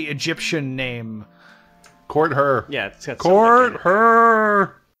very Egyptian name. Court her. Yeah, it's got court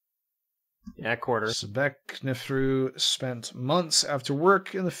her. Yeah, quarter. Sobeknefru spent months after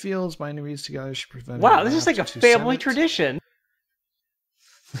work in the fields binding reeds together. She prevented. Wow, this is like a family tradition.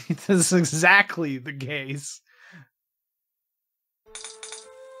 This is exactly the case.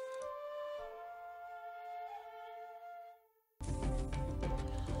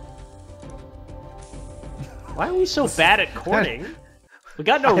 Why are we so bad at courting? We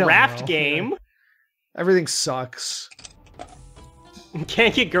got no raft game. Everything sucks. You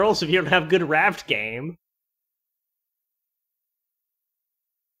can't get girls if you don't have good raft game.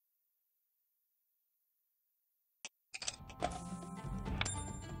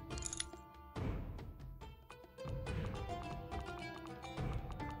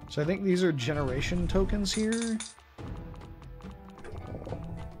 So I think these are generation tokens here.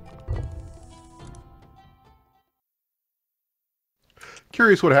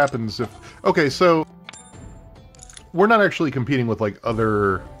 Curious what happens if... Okay, so... We're not actually competing with, like,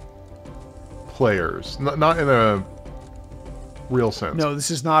 other players. Not in a real sense. No,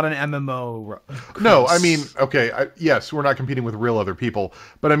 this is not an MMO. No, I mean, okay, yes, we're not competing with real other people.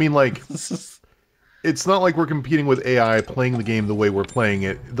 But I mean, like... It's not like we're competing with AI playing the game the way we're playing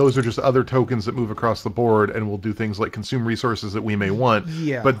it. Those are just other tokens that move across the board and will do things like consume resources that we may want.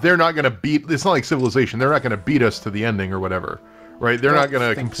 Yeah. But they're not going to beat... It's not like Civilization. They're not going to beat us to the ending or whatever. Right? They're not going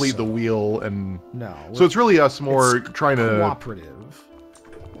to complete the wheel and... No. So it's really us more trying to... cooperative.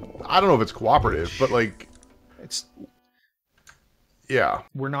 I don't know if it's cooperative, but like... It's... Yeah.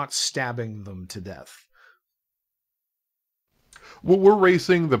 We're not stabbing them to death. We're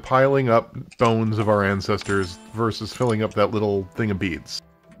racing the piling up bones of our ancestors versus filling up that little thing of beads.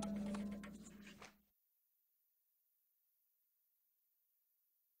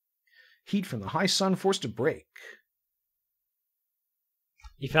 Heat from the high sun forced to break.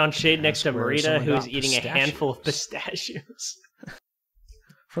 You found shade next to Marita, who's eating a handful of pistachios.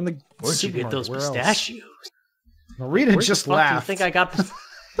 From the Where'd you get those pistachios? Marita just laughed. Do you think I got?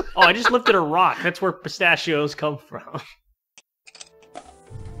 Oh, I just lifted a rock. That's where pistachios come from.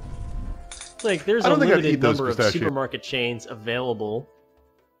 Like, there's a limited number of supermarket chains available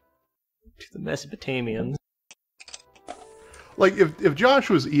to the Mesopotamians. Like, if Josh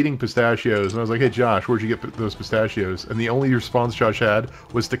was eating pistachios, and I was like, hey, Josh, where'd you get those pistachios? And the only response Josh had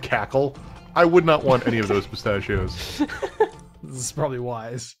was to cackle, I would not want any of those pistachios. This is probably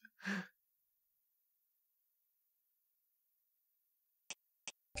wise.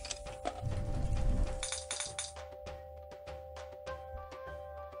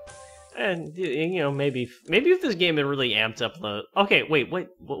 And, you know, maybe if this game had really amped up the... Okay, wait,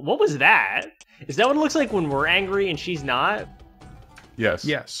 what was that? Is that what it looks like when we're angry and she's not? Yes.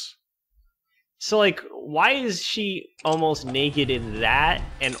 Yes. So, like, why is she almost naked in that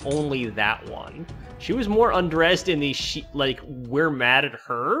and only that one? She was more undressed in the, like, we're mad at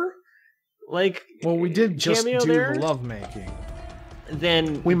her? Like, well, we did just do there? the lovemaking.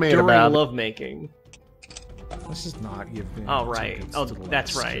 Then we made during about lovemaking. This is not giving. Oh, right. Oh,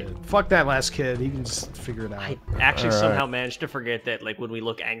 that's right. Kid. Fuck that last kid. He can just figure it out. I actually somehow managed to forget that, like, when we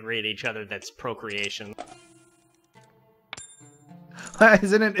look angry at each other, that's procreation.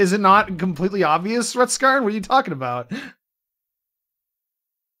 Is it not completely obvious, Rutskarn? What are you talking about?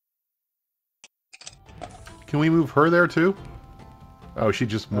 Can we move her there, too? Oh, she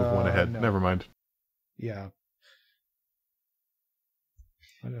just moved one ahead. No. Never mind. Yeah.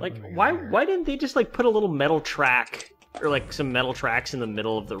 Like, why didn't they just, like, put a little metal track, or, like, some metal tracks in the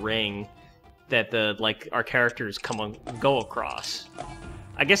middle of the ring that our characters go across?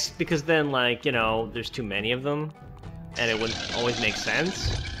 I guess because then, like, you know, there's too many of them, and it wouldn't always make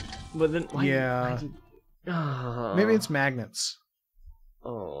sense. But then, yeah. Maybe it's magnets.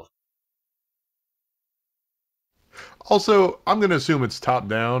 Oh. Also, I'm going to assume it's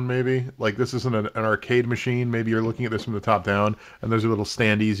top-down, maybe. Like, this isn't an arcade machine. Maybe you're looking at this from the top down, and there's little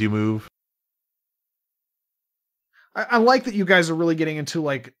standees you move. I like that you guys are really getting into,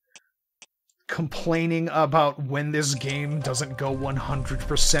 like, complaining about when this game doesn't go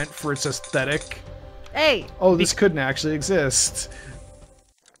 100% for its aesthetic. Hey! Oh, this couldn't actually exist.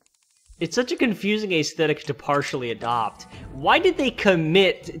 It's such a confusing aesthetic to partially adopt. Why did they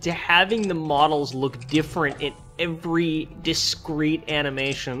commit to having the models look different in every discrete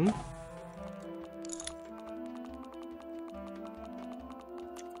animation?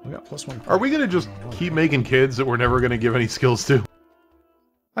 We got +1. Are we going to just keep making kids that we're never going to give any skills to?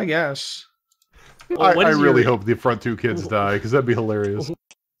 I guess. Well, I really hope the front two kids die, because that'd be hilarious.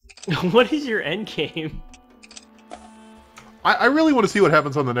 What is your end game? I really want to see what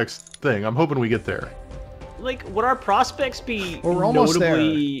happens on the next thing. I'm hoping we get there. Like, would our prospects be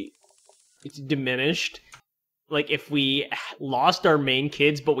notably diminished? Like, if we lost our main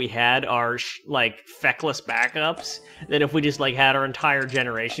kids, but we had our, like, feckless backups, than if we just, like, had our entire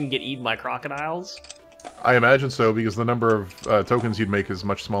generation get eaten by crocodiles? I imagine so, because the number of tokens you'd make is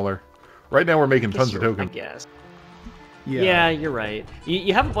much smaller. Right now we're making tons of tokens. I guess. Yeah, you're right.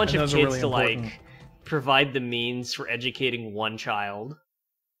 You have a bunch of kids to, like, provide the means for educating one child.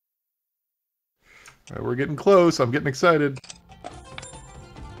 Right, we're getting close. I'm getting excited.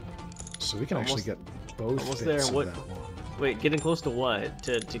 So we can actually get both almost bits there. of that one. Wait, getting close to what?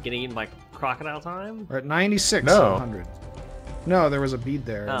 To getting eaten by crocodile time? We're at 96 No. 100. No, there was a bead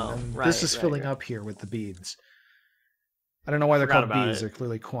there. Oh, and right, this is filling up here with the beads. I don't know why they're called beads. They're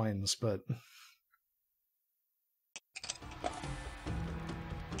clearly coins, but...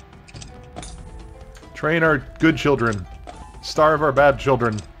 Train our good children. Starve our bad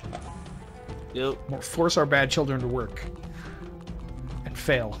children. Yep. Force our bad children to work. And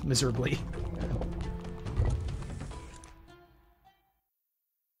fail miserably.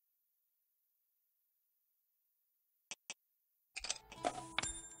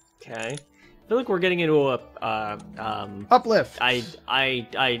 Okay. I feel like we're getting into a uplift.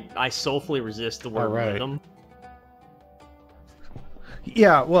 I soulfully resist the word rhythm.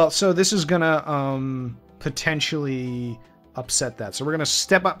 Yeah, well, so this is gonna potentially upset that. So we're gonna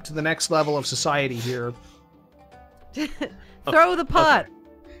step up to the next level of society here. Throw the pot. Okay.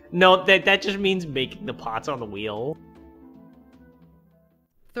 No, that just means making the pots on the wheel.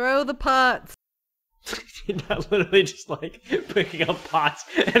 Throw the pots. Not literally just like picking up pots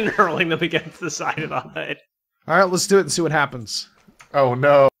and hurling them against the side of the hut. All right, let's do it and see what happens. Oh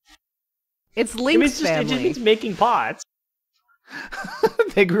no. It's Link's family. It just means making pots.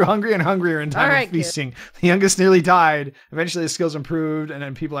 They grew hungry and hungrier in time of feasting. The youngest nearly died. Eventually his skills improved, and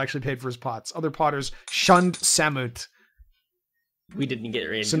then people actually paid for his pots. Other potters shunned Samut. We didn't get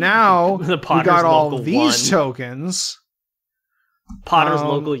rid of So now the we got all these tokens. Potter's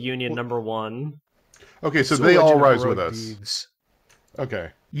Local Union #1. Okay, so they all rise with us. Okay.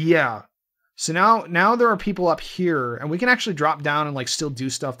 Yeah. So now there are people up here, and we can actually drop down and like still do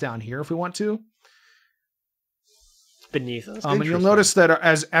stuff down here if we want to. Beneath us. And you'll notice that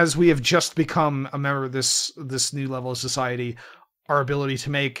as we have just become a member of this new level of society, our ability to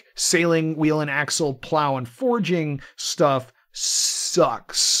make sailing, wheel and axle, plow, and forging stuff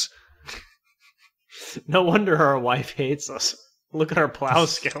sucks. No wonder our wife hates us. Look at our plow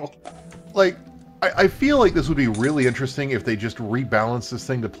skill. Like, I feel like this would be really interesting if they just rebalance this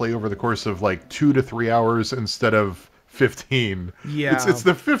thing to play over the course of like 2 to 3 hours instead of 15. Yeah. It's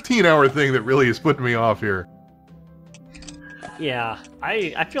the 15-hour thing that really is putting me off here. Yeah,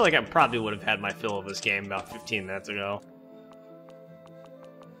 I feel like I probably would have had my fill of this game about 15 minutes ago.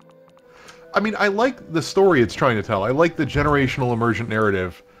 I mean, I like the story it's trying to tell. I like the generational emergent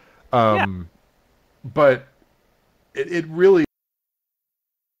narrative. But it really...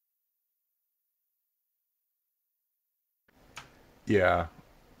 Yeah.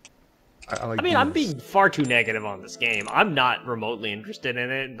 I mean, I'm being far too negative on this game. I'm not remotely interested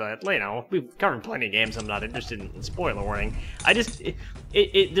in it, but, you know, we've covered plenty of games I'm not interested in. Spoiler warning.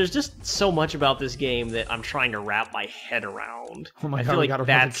 There's just so much about this game that I'm trying to wrap my head around. Oh my god, we got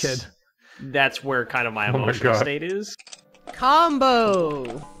another kid. That's where kind of my emotional state is.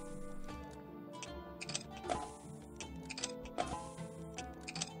 Combo!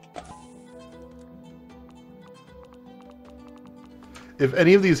 If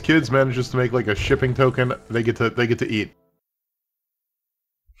any of these kids manages to make like a shipping token, they get to eat.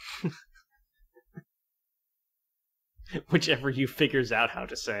 Whichever you figures out how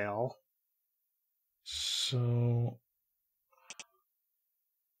to sail. So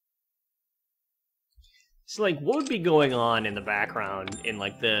like, what would be going on in the background in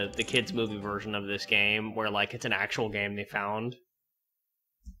like the kids movie version of this game, where like it's an actual game they found,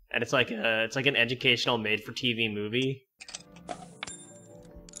 and it's like an educational made-for-TV movie.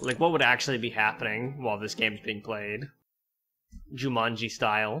 Like, what would actually be happening while this game's being played? Jumanji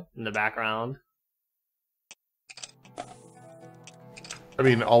style in the background. I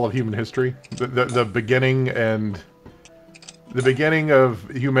mean, all of human history, the beginning of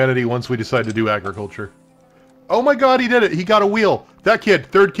humanity once we decide to do agriculture. Oh my god, he did it! He got a wheel! That kid,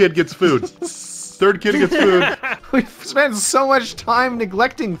 third kid gets food. Third kid gets food. We've spent so much time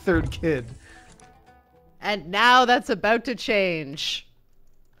neglecting third kid. And now that's about to change.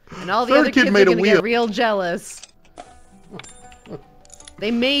 And all the other kids are gonna get real jealous. They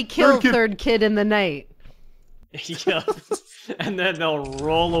may kill third kid in the night. Yeah. And then they'll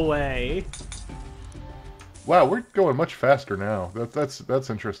roll away. Wow, we're going much faster now. That's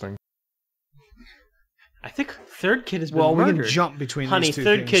interesting. I think third kid has been murdered. Well, we can jump between these two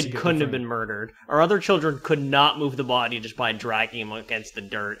third kid couldn't have been murdered. Our other children could not move the body just by dragging him against the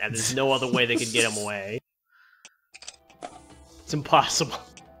dirt, and there's no other way they could get him away. It's impossible.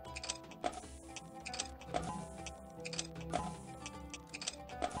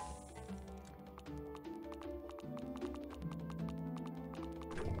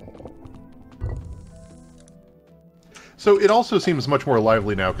 So it also seems much more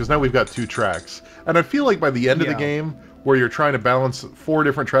lively now, because now we've got 2 tracks. And I feel like by the end of the game, where you're trying to balance 4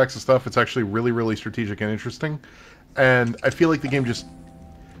 different tracks of stuff, it's actually really, really strategic and interesting. And I feel like the game just,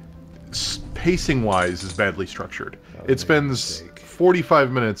 pacing-wise, is badly structured. It spends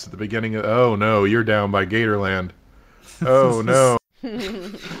 45 minutes at the beginning of... Oh no, you're down by Gatorland. Oh no.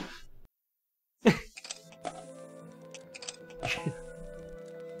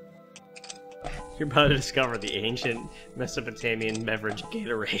 You're about to discover the ancient Mesopotamian beverage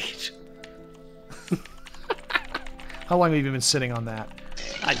Gatorade. How long have you been sitting on that?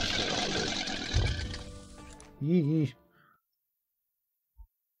 I just don't know. Yee.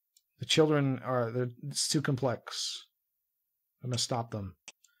 The children it's too complex. I'm gonna stop them.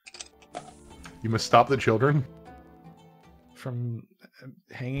 You must stop the children? From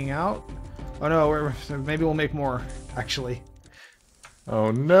hanging out? Oh no, maybe we'll make more, actually.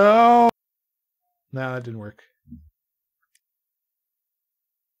 Oh no! No, that didn't work.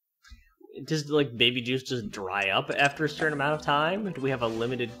 Does, like, baby juice just dry up after a certain amount of time? Do we have a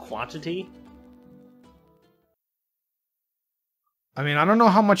limited quantity? I mean, I don't know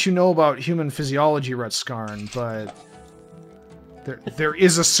how much you know about human physiology, Rutskarn, but there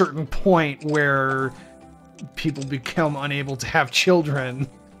is a certain point where people become unable to have children.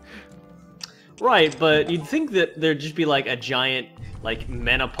 Right, but you'd think that there'd just be like a giant like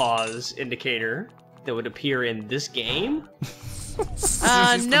menopause indicator that would appear in this game.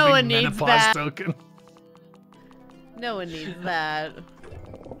 No one needs that. Token. No one needs that.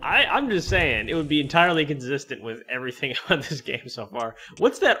 I'm just saying, it would be entirely consistent with everything about this game so far.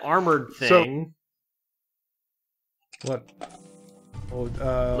 What's that armored thing? What?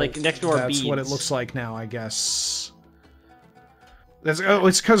 Oh, like next to our beads. That's what it looks like now, I guess.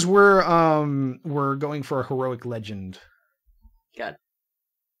 It's because we're going for a heroic legend. God.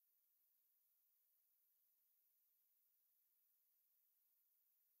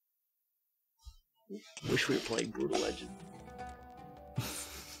 Wish we were playing Brutal Legend.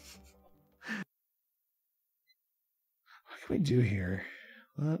 What can we do here?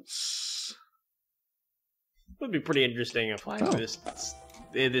 Let's... It would be pretty interesting if like this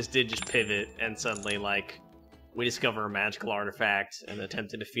did just pivot and suddenly like we discover a magical artifact and attempt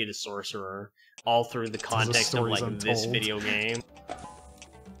to defeat a sorcerer, all through the context of like this video game.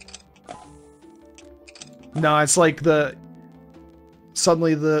 No, it's like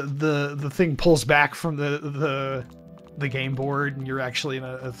suddenly the thing pulls back from the game board and you're actually in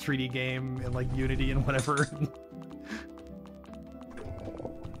a 3D game in like Unity and whatever.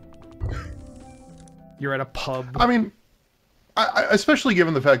 You're at a pub. I mean, I, especially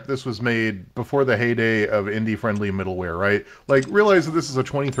given the fact that this was made before the heyday of indie-friendly middleware, right? Like, realize that this is a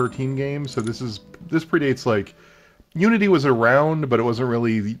 2013 game, so this predates, like, Unity was around, but it wasn't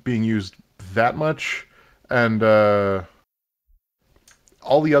really being used that much, and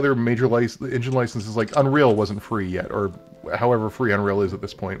all the other major engine licenses, like Unreal wasn't free yet, or however free Unreal is at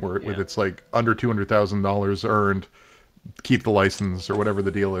this point, where with its, like, under $200,000 earned, keep the license, or whatever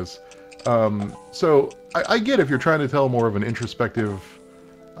the deal is. So I get if you're trying to tell more of an introspective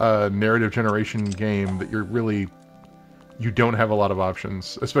narrative generation game that you don't have a lot of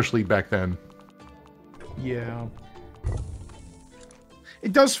options, especially back then. Yeah.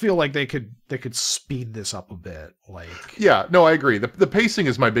 It does feel like they could speed this up a bit. Like, yeah, no, I agree. The pacing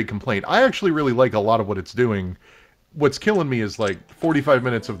is my big complaint. I actually really like a lot of what it's doing. What's killing me is like 45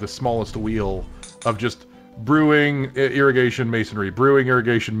 minutes of the smallest wheel of just brewing, irrigation, masonry, brewing,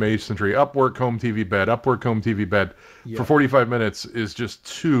 irrigation, masonry, up work, home TV bed, up work, home TV bed, for 45 minutes is just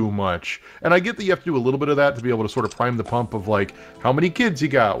too much. And I get that you have to do a little bit of that to be able to sort of prime the pump of like, how many kids you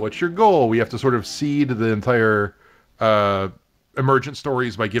got? What's your goal? We have to sort of seed the entire emergent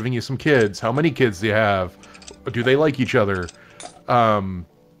stories by giving you some kids. How many kids do you have? Do they like each other?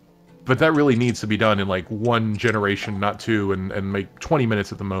 But that really needs to be done in like one generation, not two, and make 20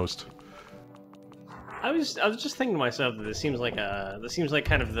 minutes at the most. I was just thinking to myself that this seems like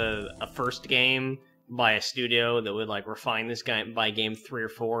kind of a first game by a studio that would like refine this guy by game 3 or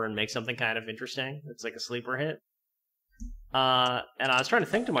 4 and make something kind of interesting. It's like a sleeper hit. And I was trying to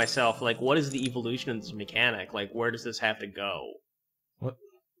think to myself, like, what is the evolution of this mechanic? Like, where does this have to go? What?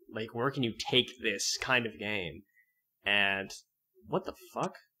 Like, where can you take this kind of game? And what the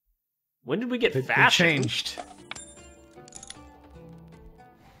fuck? When did we get fashion? They changed.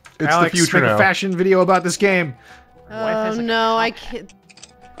 It's Alex, the future make now. a fashion video about this game. Oh no, I can't.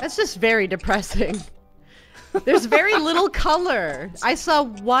 That's just very depressing. There's very little color. I saw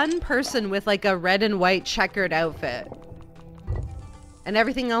one person with like a red and white checkered outfit. And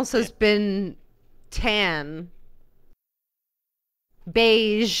everything else has been tan.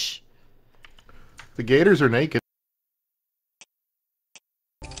 Beige. The gators are naked.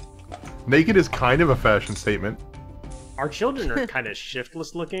 Naked is kind of a fashion statement. Our children are kind of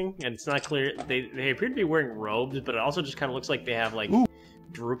shiftless looking, and it's not clear. They appear to be wearing robes, but it also just kind of looks like they have like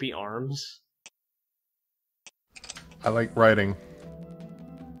droopy arms. I like writing.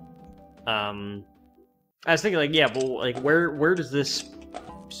 I was thinking like, yeah, but like where does this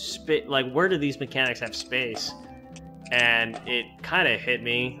where do these mechanics have space? And it kind of hit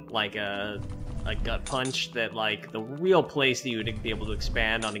me like a gut punch that like the real place that you would be able to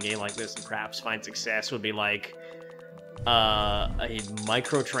expand on a game like this and perhaps find success would be like a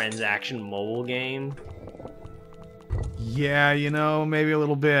microtransaction mobile game. Yeah, you know, maybe a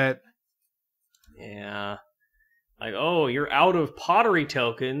little bit. Yeah. Like, oh, you're out of pottery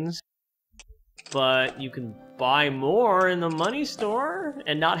tokens, but you can buy more in the money store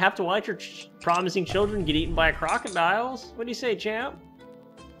and not have to watch your promising children get eaten by crocodiles. What do you say, champ?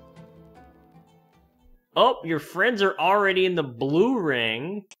 Oh, your friends are already in the blue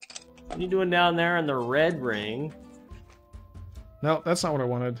ring. What are you doing down there in the red ring? No, that's not what I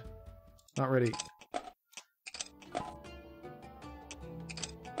wanted. Not ready.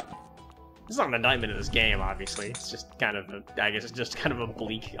 It's not an indictment of this game, obviously. It's just kind of I guess it's just kind of a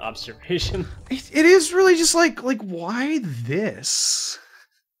bleak observation. It is really just like why this?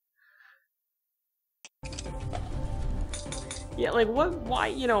 Yeah, like what? Why?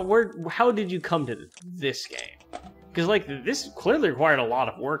 You know, how did you come to this game? Because like this clearly required a lot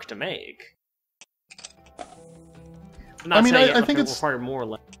of work to make. I'm not saying I think it required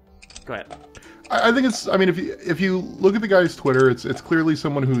more. Go ahead. I think it's. I mean, if you look at the guy's Twitter, it's clearly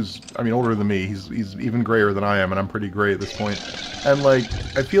someone who's, I mean, older than me. He's even grayer than I am, and I'm pretty gray at this point. And like,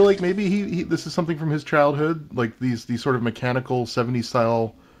 I feel like maybe he this is something from his childhood, like these sort of mechanical 70s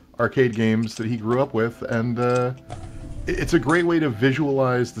style arcade games that he grew up with, and it's a great way to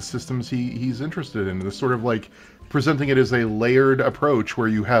visualize the systems he's interested in. This sort of like presenting it as a layered approach where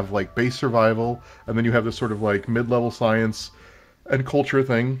you have like base survival, and then you have this sort of like mid-level science and culture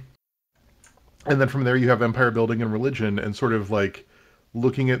thing. And then from there you have empire building and religion, and sort of like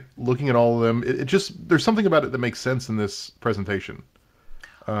looking at all of them. It just, there's something about it that makes sense in this presentation.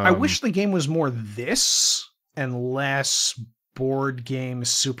 I wish the game was more this and less board game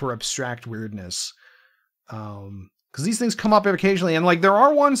super abstract weirdness. Because these things come up occasionally, and like there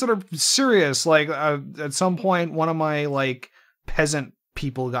are ones that are serious. Like at some point, one of my like peasant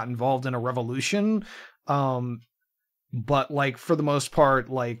people got involved in a revolution. But like for the most part,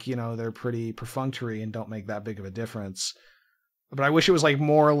 like, you know, they're pretty perfunctory and don't make that big of a difference. But I wish it was like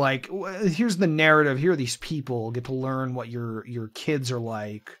more like, here's the narrative, here are these people, get to learn what your kids are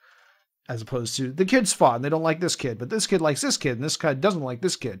like, as opposed to the kids fought and they don't like this kid, but this kid likes this kid and this kid doesn't like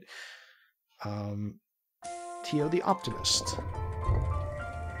this kid. Tio the Optimist.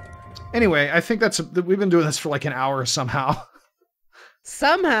 Anyway, I think we've been doing this for like an hour somehow.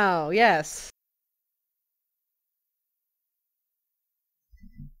 Somehow, yes.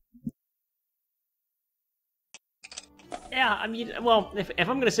 Yeah, I mean, well, if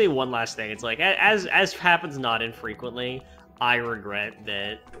I'm gonna say one last thing, it's like as happens not infrequently, I regret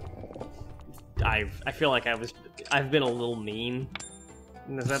that I feel like I've been a little mean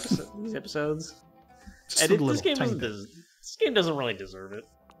in these episodes. And this game doesn't really deserve it.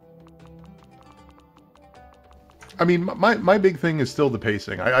 I mean, my big thing is still the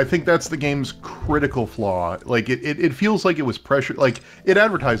pacing. I think that's the game's critical flaw. Like, it feels like it was pressure. Like, it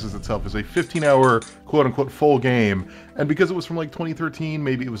advertises itself as a 15-hour, quote-unquote, full game. And because it was from, like, 2013,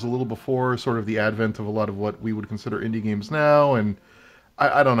 maybe it was a little before sort of the advent of a lot of what we would consider indie games now. And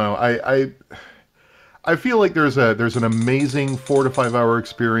I don't know. I feel like there's an amazing 4 to 5 hour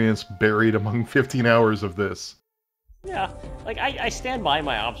experience buried among 15 hours of this. Yeah, like, I stand by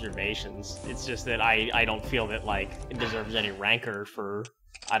my observations. It's just that I don't feel that, like, it deserves any rancor for,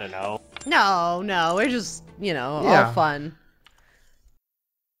 I don't know. No, we're just, you know, all fun.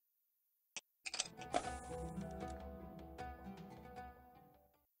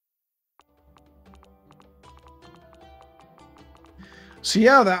 So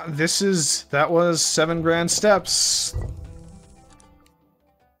yeah, that was 7 grand steps.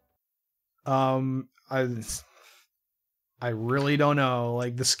 I really don't know.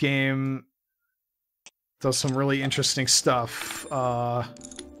 Like, this game does some really interesting stuff. By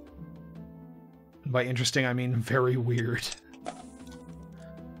interesting, I mean very weird.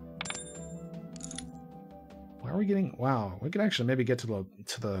 Why are we getting? Wow, we can actually maybe get to the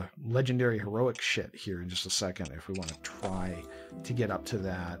legendary heroic shit here in just a second if we want to try to get up to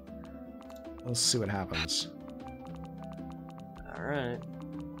that. Let's see what happens. All right.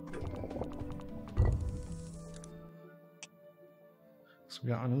 So we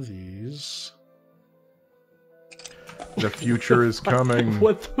got one of these. The future is coming.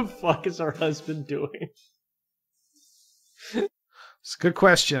 What the fuck is our husband doing? It's a good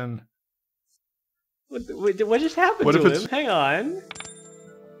question. What just happened to him? Hang on.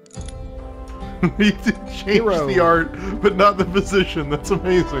 He did change the art, but not the position. That's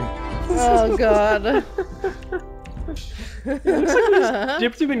amazing. Oh god. It looks like we just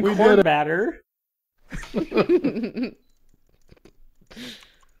dipped him in corn batter.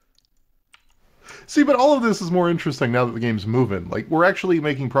 See, but all of this is more interesting now that the game's moving. Like, we're actually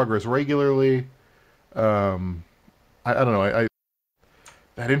making progress regularly. I don't know.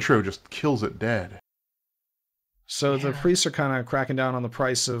 That intro just kills it dead. So the priests are kind of cracking down on the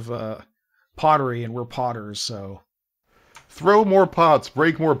price of pottery, and we're potters, so... Throw more pots,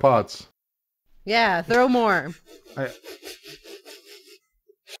 break more pots. Yeah, throw more.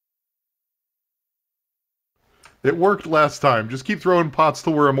 It worked last time. Just keep throwing pots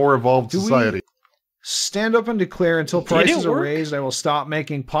till we're a more evolved society. Stand up and declare until prices are raised, I will stop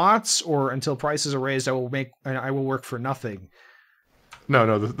making pots, or until prices are raised, I will work for nothing.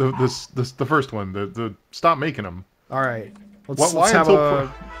 No, the first one. The stop making them. All right. Why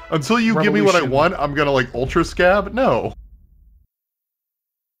Until you give me what I want, I'm gonna like ultra scab? No.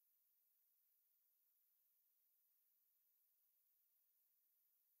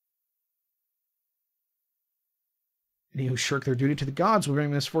 Any who shirk their duty to the gods will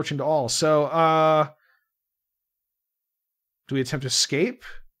bring misfortune to all. So, do we attempt to escape?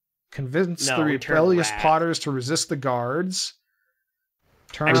 Convince the rebellious potters to resist the guards.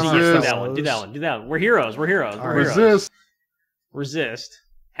 Actually, do that one. Do that one. We're heroes. Resist.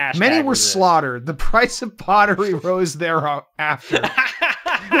 Hashtag Many were resist. slaughtered. The price of pottery rose thereafter.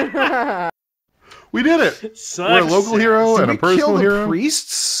 We did it. We're a local hero and a personal hero. Did we kill the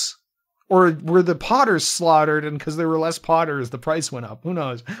priests? Or were the potters slaughtered, and because there were less potters, the price went up? Who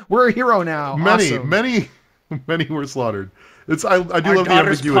knows? We're a hero now. Many were slaughtered. I do love the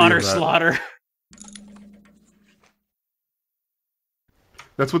ambiguity Potter of that. slaughter.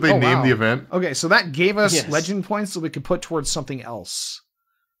 That's what they named the event. Okay, so that gave us legend points that we could put towards something else.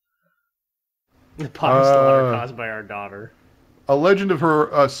 The Potter slaughter caused by our daughter. A legend of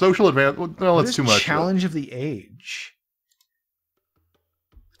her social advance. Well, no, that's too much. Challenge of the age.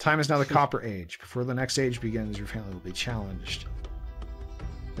 Time is now the Copper Age. Before the next age begins, your family will be challenged.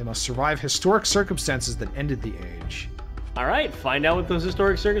 They must survive historic circumstances that ended the age. All right, find out what those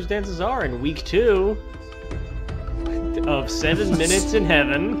historic circumstances are in week 2 of 7 Minutes in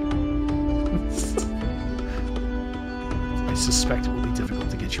Heaven. I suspect it will be difficult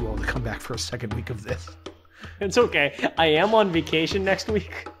to get you all to come back for a second week of this. It's okay. I am on vacation next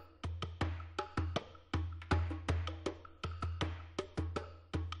week.